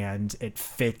together and it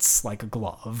fits like a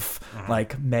glove,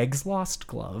 like Meg's lost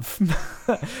glove.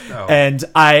 Oh. And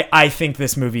I think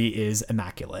this movie is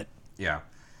immaculate. Yeah.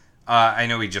 I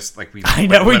know we just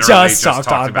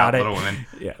talked about it. Little Women.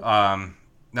 Yeah.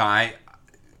 No, I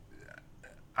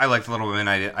liked Little Women.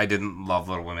 I didn't love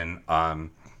Little Women.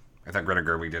 I thought Greta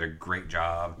Gerwig did a great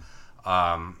job.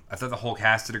 I thought the whole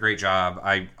cast did a great job.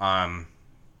 I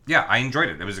enjoyed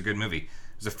it. It was a good movie.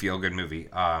 was a feel good movie.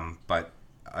 But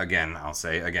again, I'll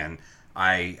say again,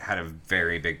 I had a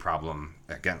very big problem.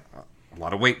 Again, a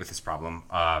lot of weight with this problem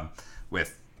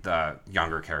with the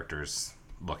younger characters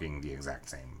looking the exact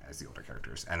same as the older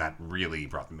characters, and that really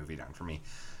brought the movie down for me.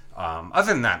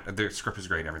 Other than that, the script was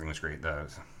great. Everything was great.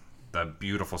 The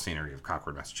beautiful scenery of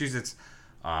Concord, Massachusetts.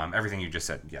 Everything you just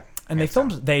said, yeah. And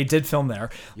they did film there,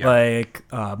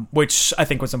 which I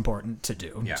think was important to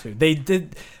do too. They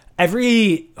did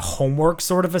every homework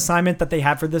sort of assignment that they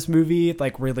had for this movie,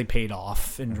 like really paid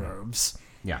off in droves.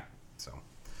 Yeah. So,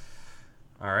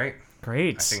 all right.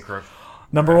 Great. I think we're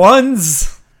number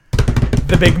one's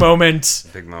the big moment.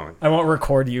 Big moment. I won't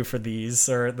record you for these,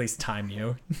 or at least time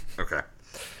you. Okay.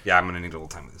 Yeah, I'm gonna need a little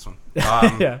time with this one.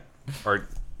 Yeah. Or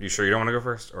you sure you don't want to go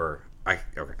first, or okay,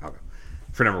 I'll go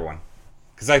for number one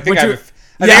because I think I have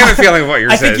a feeling of what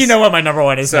yours is. I think you know what my number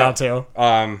one is now too.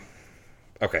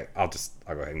 Okay, I'll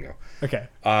go ahead and go. Okay.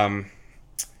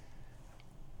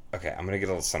 Okay, I'm gonna get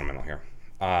a little sentimental here.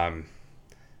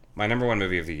 My number one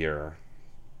movie of the year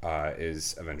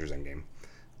is Avengers Endgame.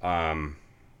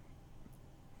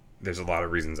 There's a lot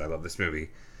of reasons I love this movie,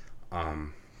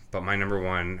 but my number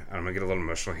one, I'm gonna get a little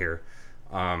emotional here.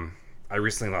 I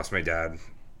recently lost my dad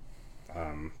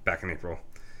back in April,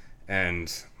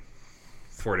 and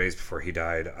 4 days before he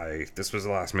died, this was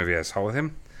the last movie I saw with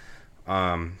him.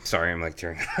 Sorry, I'm like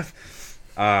tearing up.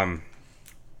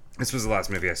 This was the last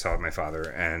movie I saw with my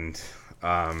father, and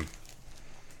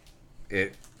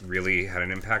it really had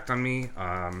an impact on me.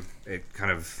 It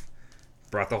kind of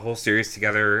brought the whole series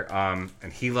together,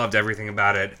 and he loved everything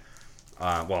about it.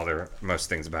 Well, there were most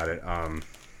things about it,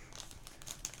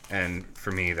 and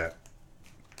for me,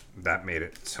 that made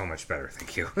it so much better.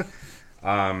 Thank you.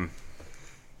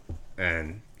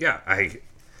 And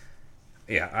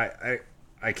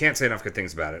I can't say enough good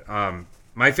things about it.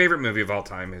 My favorite movie of all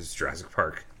time is Jurassic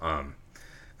Park,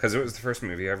 because it was the first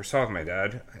movie I ever saw with my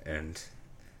dad, and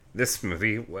this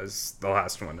movie was the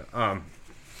last one.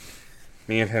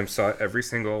 Me and him saw every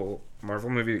single Marvel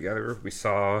movie together. We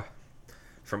saw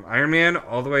from Iron Man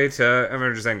all the way to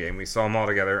Avengers Endgame. We saw them all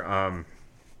together,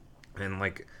 and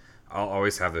like I'll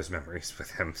always have those memories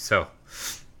with him. So,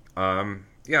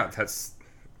 that's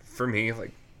for me.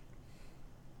 Like,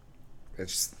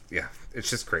 it's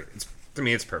just great. To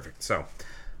me, it's perfect. So,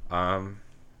 Go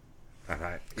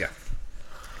ahead.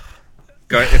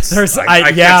 I can't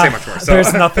say much more. So.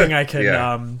 There's nothing I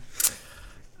can.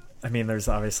 I mean, there's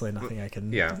obviously nothing I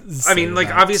can. Yeah. I mean, like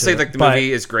obviously, like the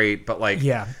movie is great, but like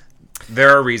there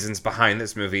are reasons behind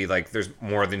this movie. Like, there's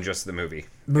more than just the movie.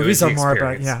 Movies are more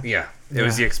about It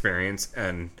was the experience,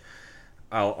 and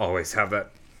I'll always have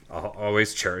that. I'll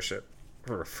always cherish it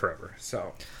forever.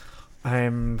 So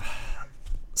I'm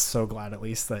so glad at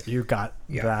least that you got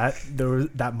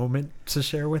that moment to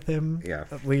share with him. Yeah.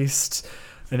 At least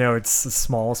I know it's a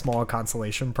small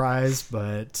consolation prize,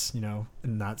 but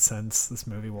in that sense, this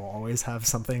movie will always have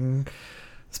something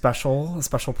special, a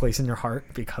special place in your heart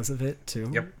because of it too.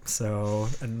 Yep. So,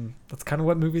 and that's kind of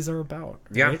what movies are about.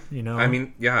 Yeah. Right? I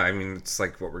mean, it's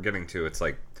like what we're getting to. It's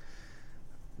like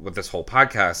with this whole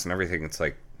podcast and everything, it's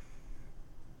like,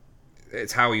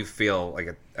 it's how you feel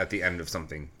like at the end of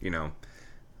something,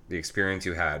 the experience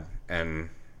you had, and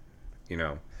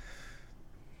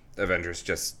Avengers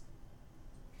just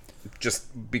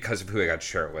because of who I got to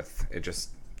share it with,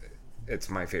 it's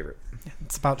my favorite.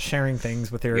 It's about sharing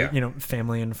things with your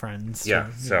family and friends.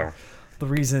 So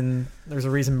there's a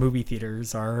reason movie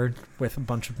theaters are with a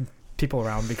bunch of people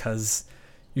around, because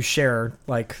you share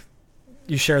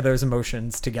those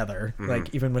emotions together,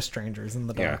 like even with strangers in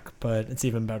the dark. But it's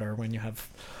even better when you have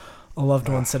a loved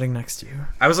one sitting next to you.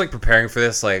 I was like preparing for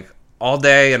this like all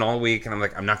day and all week, and I'm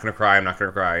like, I'm not gonna cry, and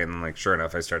then like sure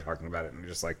enough, I started talking about it, and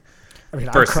just like, I mean,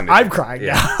 I'm crying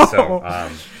now. So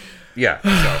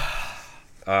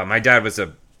my dad was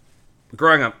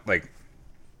growing up, like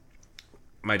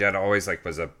my dad always like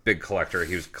was a big collector.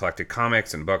 He collected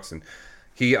comics and books, and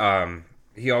he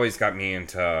always got me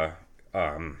into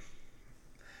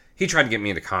he tried to get me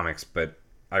into comics, but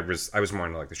I was more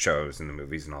into like the shows and the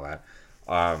movies and all that.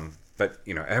 But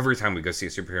every time we go see a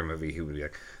superhero movie, he would be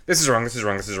like, "This is wrong. This is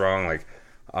wrong. This is wrong." Like,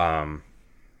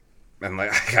 and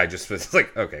like I just was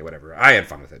like, "Okay, whatever." I had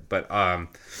fun with it, but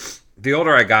the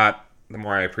older I got, the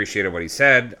more I appreciated what he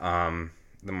said.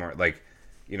 The more like,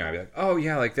 I'd be like, "Oh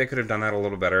yeah, like they could have done that a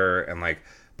little better," and like.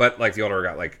 But like the older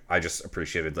I got, like I just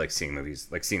appreciated like seeing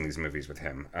these movies with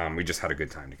him. We just had a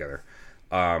good time together.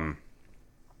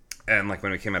 And like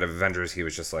when we came out of Avengers, he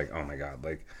was just like, "Oh my god,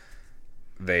 like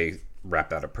they wrapped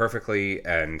that up perfectly."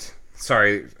 And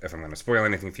sorry if I'm going to spoil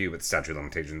anything for you, but the statute of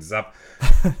limitations is up.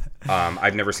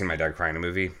 I've never seen my dad cry in a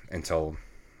movie until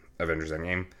Avengers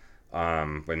Endgame,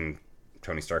 when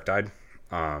Tony Stark died.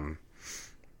 I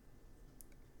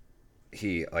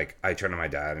turned to my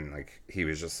dad and like he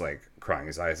was just like crying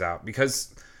his eyes out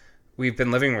because we've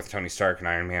been living with Tony Stark and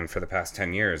Iron Man for the past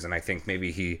 10 years, and I think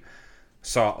maybe he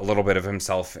saw a little bit of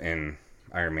himself in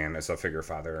Iron Man as a figure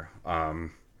father.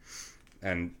 And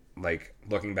like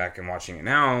looking back and watching it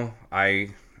now, I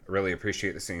really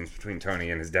appreciate the scenes between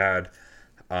Tony and his dad.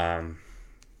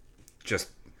 Just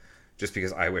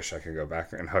because I wish I could go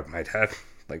back and hug my dad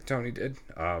like Tony did.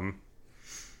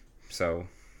 So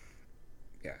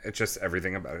yeah, it's just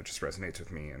everything about it just resonates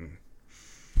with me, and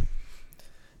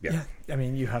yeah. I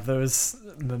mean, you have those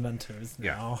mementos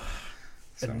now,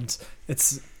 and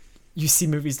it's you see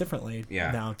movies differently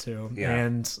now too,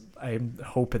 and I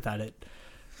hope that it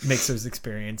makes those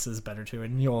experiences better too.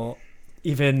 And you'll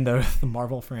even though the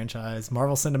Marvel franchise,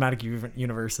 Marvel Cinematic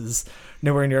Universe is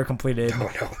nowhere near completed.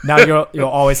 Oh, no. Now you'll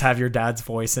always have your dad's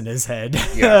voice in his head,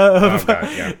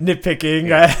 nitpicking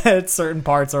at certain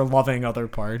parts or loving other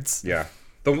parts. Yeah.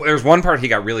 There's one part he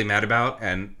got really mad about,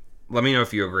 and let me know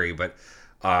if you agree, but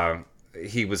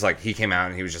he was like, he came out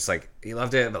and he was just like, he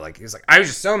loved it, but like, he was like, I was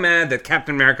just so mad that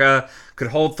Captain America could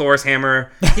hold Thor's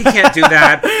hammer. He can't do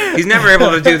that. He's never able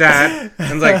to do that.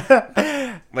 And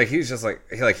like he was just like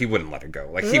he wouldn't let it go.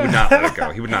 Like he would not let it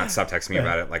go. He would not stop texting me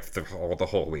about it like the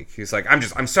whole week. He's like, I'm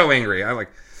so angry. I'm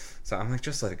like,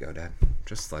 just let it go, Dad.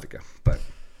 Just let it go. But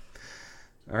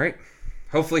all right.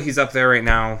 Hopefully he's up there right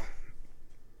now,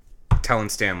 telling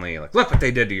Stan Lee, like, look what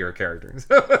they did to your characters.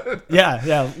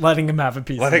 Letting him have a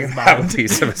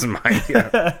piece of his mind.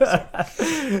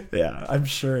 Yeah, I'm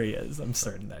sure he is. I'm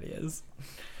certain that he is.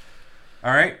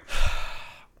 All right.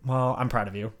 Well, I'm proud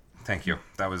of you. Thank you.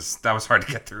 That was hard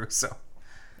to get through, so.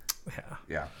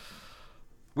 Yeah.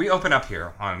 We open up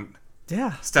here on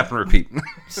Step and Repeat.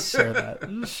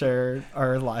 Share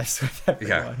our lives with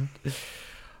everyone.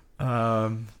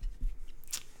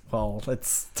 Well,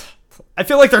 I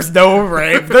feel like there's no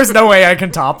way I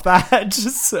can top that.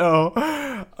 Just so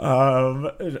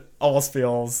it almost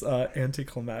feels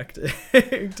anticlimactic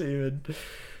to even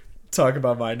talk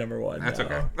about my number one. That's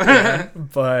now. Okay.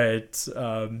 But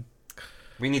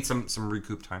we need some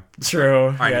recoup time.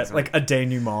 True. Like a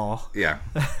denouement. Yeah.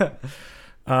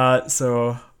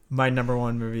 So my number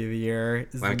one movie of the year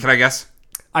is can I guess?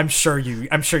 I'm sure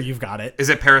you've got it. Is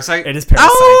it Parasite? It is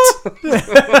Parasite. Oh!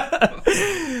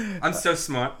 I'm so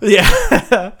smart.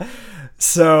 Yeah.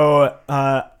 So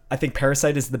I think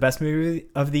Parasite is the best movie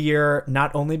of the year,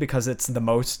 not only because it's the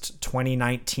most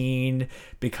 2019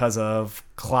 because of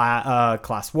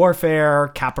class warfare,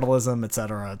 capitalism,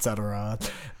 etc.,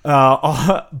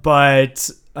 but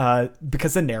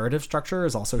because the narrative structure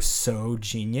is also so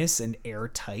genius and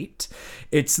airtight.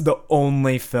 It's the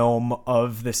only film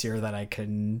of this year that I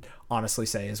can honestly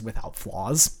say is without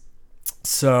flaws.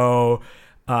 So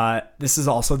this is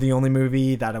also the only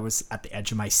movie that I was at the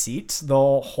edge of my seat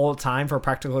the whole time for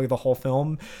practically the whole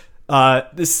film.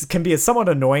 This can be a somewhat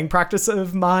annoying practice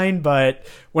of mine, but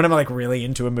when I'm like really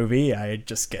into a movie, I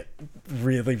just get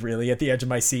really, really at the edge of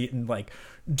my seat and like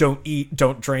don't eat,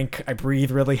 don't drink. I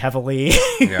breathe really heavily.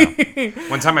 Yeah.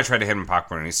 One time I tried to hit him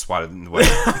popcorn and he swatted in the way.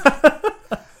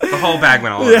 The whole bag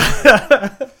went all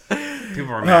over.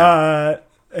 People were mad.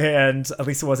 And at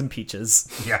least it wasn't peaches.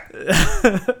 Yeah.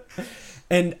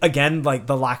 And again, like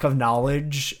the lack of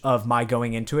knowledge of my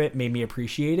going into it made me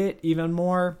appreciate it even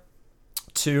more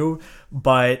too.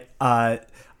 But I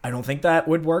don't think that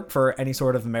would work for any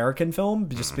sort of American film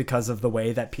just because of the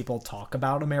way that people talk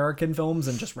about American films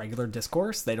and just regular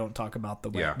discourse. They don't talk about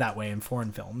that way in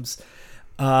foreign films.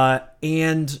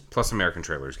 And plus American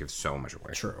trailers give so much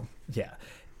away. True. Yeah.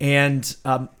 And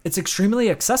it's extremely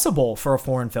accessible for a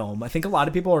foreign film. I think a lot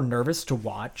of people are nervous to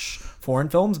watch foreign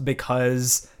films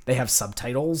because they have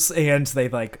subtitles and they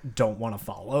like don't want to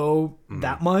follow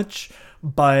that much.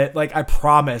 But like I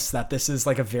promise that this is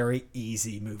like a very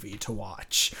easy movie to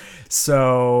watch.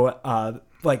 So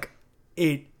like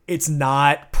it's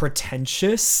not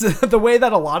pretentious the way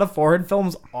that a lot of foreign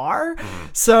films are.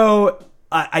 So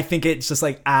I think it just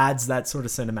like adds that sort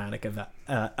of cinematic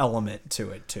element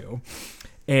to it too.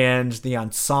 And the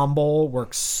ensemble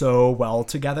works so well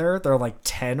together. There are like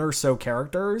 10 or so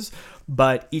characters,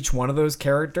 but each one of those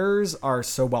characters are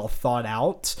so well thought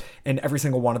out, and every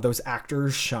single one of those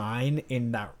actors shine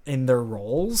in their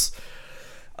roles.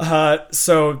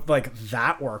 So like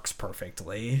that works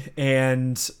perfectly,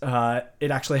 and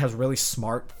it actually has really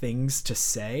smart things to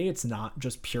say. It's not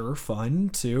just pure fun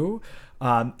too,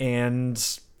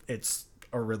 and it's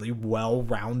a really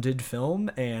well-rounded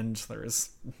film, and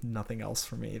there's nothing else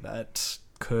for me that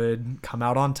could come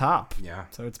out on top. Yeah.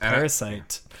 So it's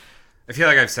Parasite. I feel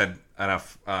like I've said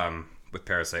enough with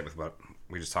Parasite with what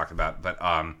we just talked about, but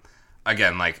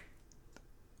again, like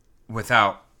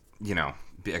without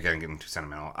again getting too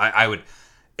sentimental, I would,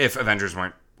 if Avengers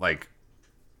weren't like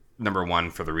number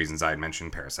one for the reasons I had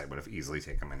mentioned, Parasite would have easily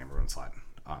taken my number one slot.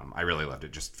 I really loved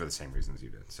it just for the same reasons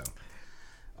you did. So,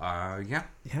 yeah,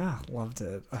 loved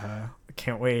it. I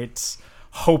can't wait.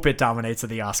 Hope it dominates at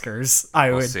the Oscars.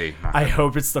 We'll see. I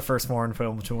hope it's the first foreign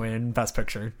film to win Best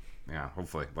Picture. Yeah,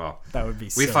 hopefully. Well, that would be.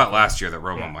 We thought last year that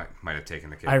Roma might have taken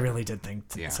the cake. I really did think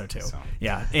so too.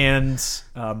 Yeah, and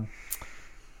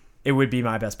it would be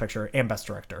my Best Picture and Best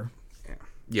Director.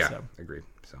 Yeah, agreed.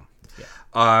 So,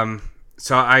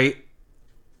 so I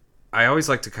always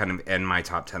like to kind of end my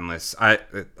top 10 lists. I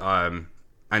know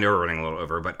we're running a little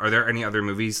over, but are there any other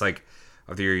movies like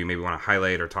of the year you maybe want to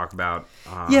highlight or talk about?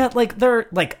 Like there are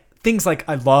like things like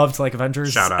I loved like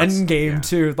Avengers Endgame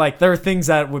too. Like there are things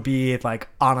that would be like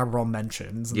honorable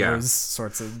mentions and those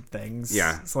sorts of things.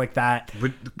 Yeah, it's like that.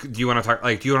 But do you want to talk?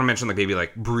 Like, do you want to mention like maybe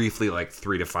like briefly like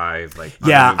 3 to 5? Like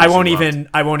I won't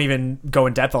even go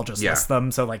in depth. I'll just list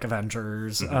them. So like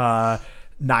Avengers,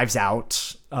 Knives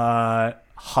Out,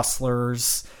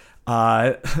 Hustlers.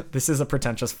 This is a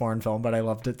pretentious foreign film, but I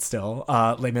loved it still.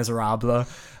 Les Miserables.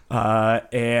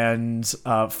 And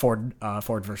Ford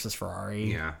versus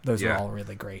Ferrari. Yeah, those are all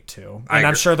really great too. And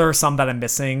I'm sure there are some that I'm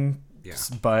missing. Yeah,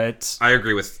 but I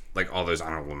agree with like all those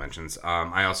honorable mentions.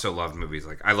 I also loved movies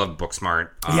like I love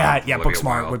Booksmart. Booksmart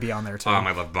Wilde would be on there too.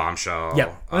 I love Bombshell.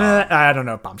 Yeah, I don't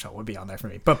know if Bombshell would be on there for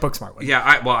me, but Booksmart would.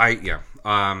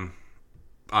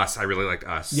 Us. I really liked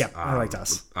Us. Yeah, I liked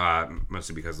Us.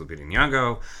 Mostly because of Lupita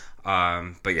Nyong'o.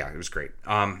 But yeah, it was great.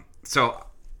 So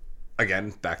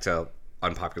again, back to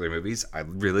unpopular movies. I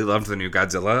really loved the new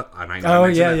Godzilla. And I know I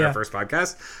mentioned that in our first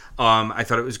podcast. I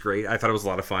thought it was great. I thought it was a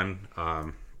lot of fun.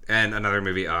 And another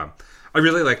movie, I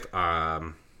really liked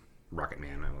Rocket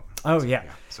Man.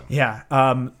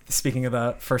 Speaking of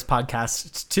the first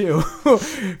podcast too,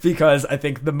 because I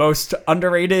think the most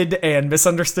underrated and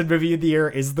misunderstood movie of the year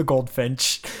is The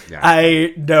Goldfinch. Yeah.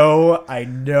 I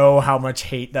know how much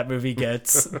hate that movie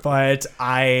gets, but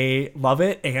I love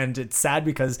it, and it's sad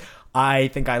because I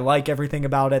think I like everything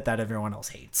about it that everyone else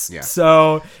hates. Yeah.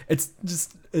 So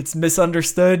it's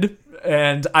misunderstood,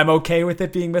 and I'm okay with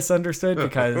it being misunderstood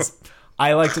because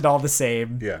I liked it all the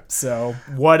same. Yeah. So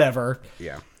whatever.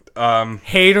 Yeah.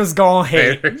 Haters gonna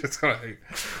hate.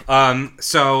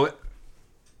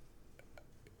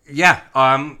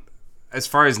 As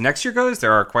far as next year goes,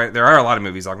 there are a lot of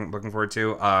movies I'm looking forward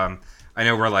to. I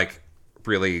know we're like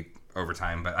really over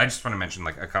time, but I just want to mention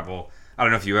like a couple. I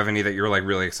don't know if you have any that you're like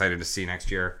really excited to see next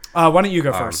year. Why don't you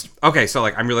go first? Okay, so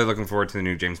like I'm really looking forward to the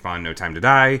new James Bond, No Time to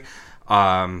Die.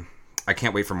 I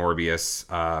can't wait for Morbius.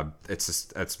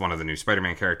 It's one of the new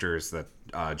Spider-Man characters that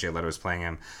Jay Leto is playing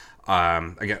him.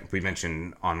 Again, we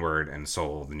mentioned Onward and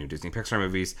Soul, the new Disney Pixar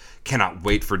movies. Cannot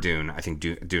wait for Dune. I think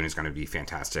Dune is going to be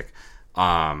fantastic.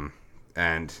 And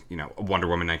Wonder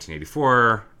Woman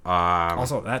 1984.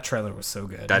 Also, that trailer was so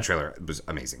good. That trailer was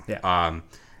amazing. Yeah.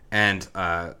 And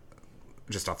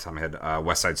just off the top of my head,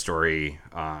 West Side Story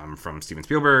from Steven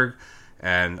Spielberg,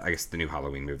 and I guess the new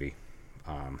Halloween movie,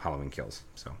 Halloween Kills.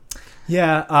 So.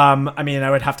 Yeah. I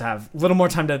would have to have a little more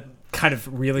time to kind of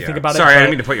really think about it. Sorry, I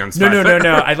didn't mean to put you on the spot.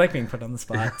 No. I like being put on the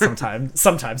spot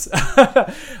sometimes.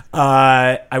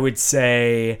 I would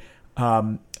say,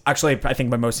 actually, I think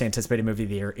my most anticipated movie of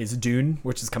the year is Dune,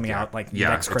 which is coming out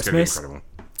next Christmas. Gonna be incredible.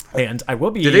 And I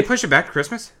will be. Did they push it back to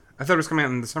Christmas? I thought it was coming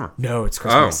out in the summer. No, it's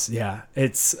Christmas. Oh. Yeah,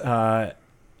 it's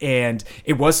and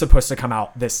it was supposed to come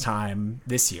out this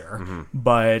year,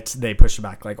 but they pushed it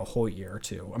back like a whole year or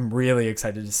two. I'm really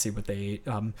excited to see what they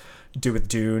do with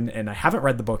Dune, and I haven't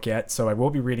read the book yet, so I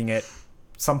will be reading it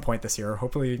some point this year,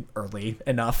 hopefully early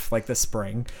enough, like this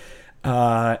spring.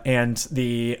 And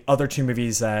the other two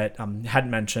movies that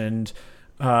hadn't mentioned,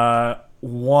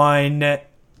 one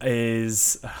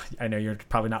is, I know you're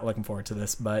probably not looking forward to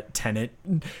this, but Tenet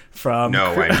from...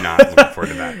 No, I'm not looking forward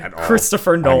to that at all.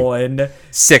 Christopher Nolan. I'm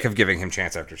sick of giving him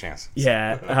chance after chance.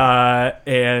 Yeah,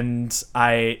 and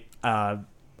I'm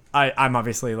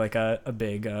obviously like a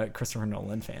big Christopher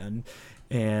Nolan fan,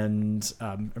 and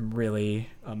I'm really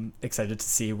excited to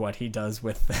see what he does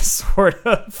with this sort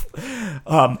of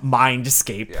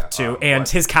mindscape too. And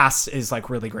his cast is like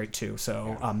really great too.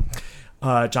 So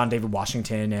John David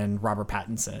Washington and Robert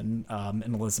Pattinson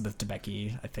and Elizabeth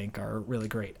Debicki, I think, are really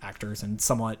great actors and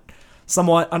somewhat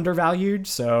undervalued.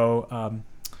 So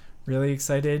really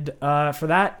excited for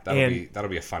that. That'll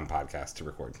be a fun podcast to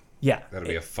record. That'll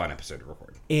be a fun episode to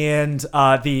record. And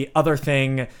the other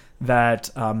thing that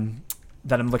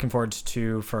that I'm looking forward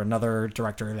to for another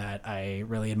director that I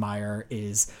really admire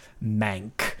is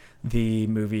Mank, the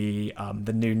movie,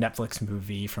 the new Netflix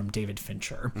movie from David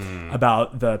Fincher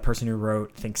about the person who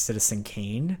wrote, I think, Citizen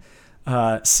Kane.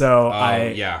 I've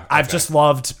just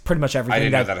loved pretty much everything. I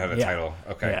didn't know that had a title.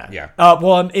 Okay, yeah.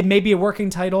 Well, it may be a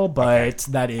working title, but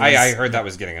that is. I heard that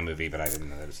was getting a movie, but I didn't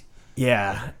know that was.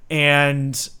 Yeah,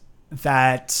 and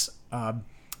that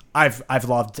I've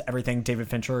loved everything David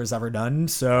Fincher has ever done,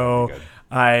 so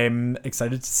I'm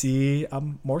excited to see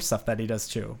more stuff that he does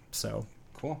too. So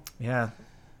cool. Yeah,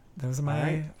 those are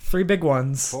my 3 big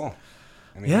ones. Cool.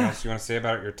 Anything else you want to say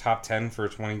about your top 10 for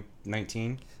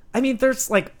 2019? I mean, those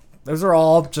are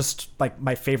all just like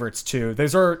my favorites too.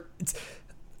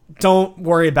 Don't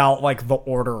worry about like the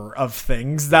order of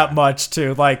things that much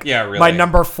too. Like really. My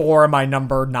number 4 and my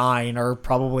number 9 are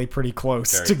probably pretty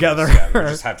close together. Close. Yeah, you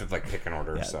just have to like pick an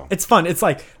order. So it's fun. It's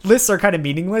like lists are kind of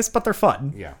meaningless, but they're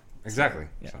fun. Yeah, exactly.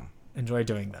 Yeah. So. Enjoy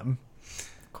doing them.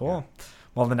 Cool. Yeah.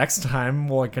 Well, the next time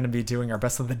we're going to be doing our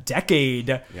best of the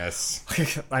decade. Yes.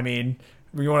 I mean,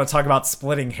 we want to talk about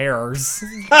splitting hairs.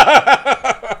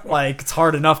 Like, it's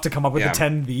hard enough to come up with the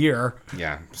 10 of the year.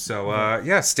 Yeah. So,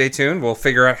 stay tuned. We'll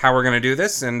figure out how we're going to do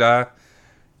this. And,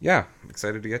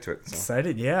 excited to get to it. So.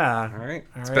 Excited, yeah. All right.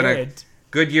 It's been a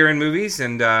good year in movies,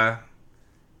 and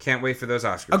can't wait for those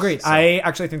Oscars. Agreed. So, I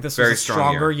actually think this was a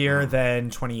stronger year than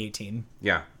 2018.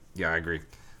 Yeah. Yeah, I agree.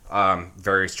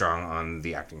 Very strong on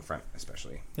the acting front,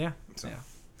 especially. Yeah.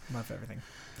 Love everything.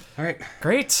 All right.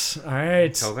 Great. All right.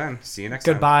 Until then, see you next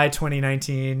time. Goodbye,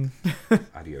 2019.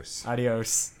 Adios.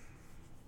 Adios.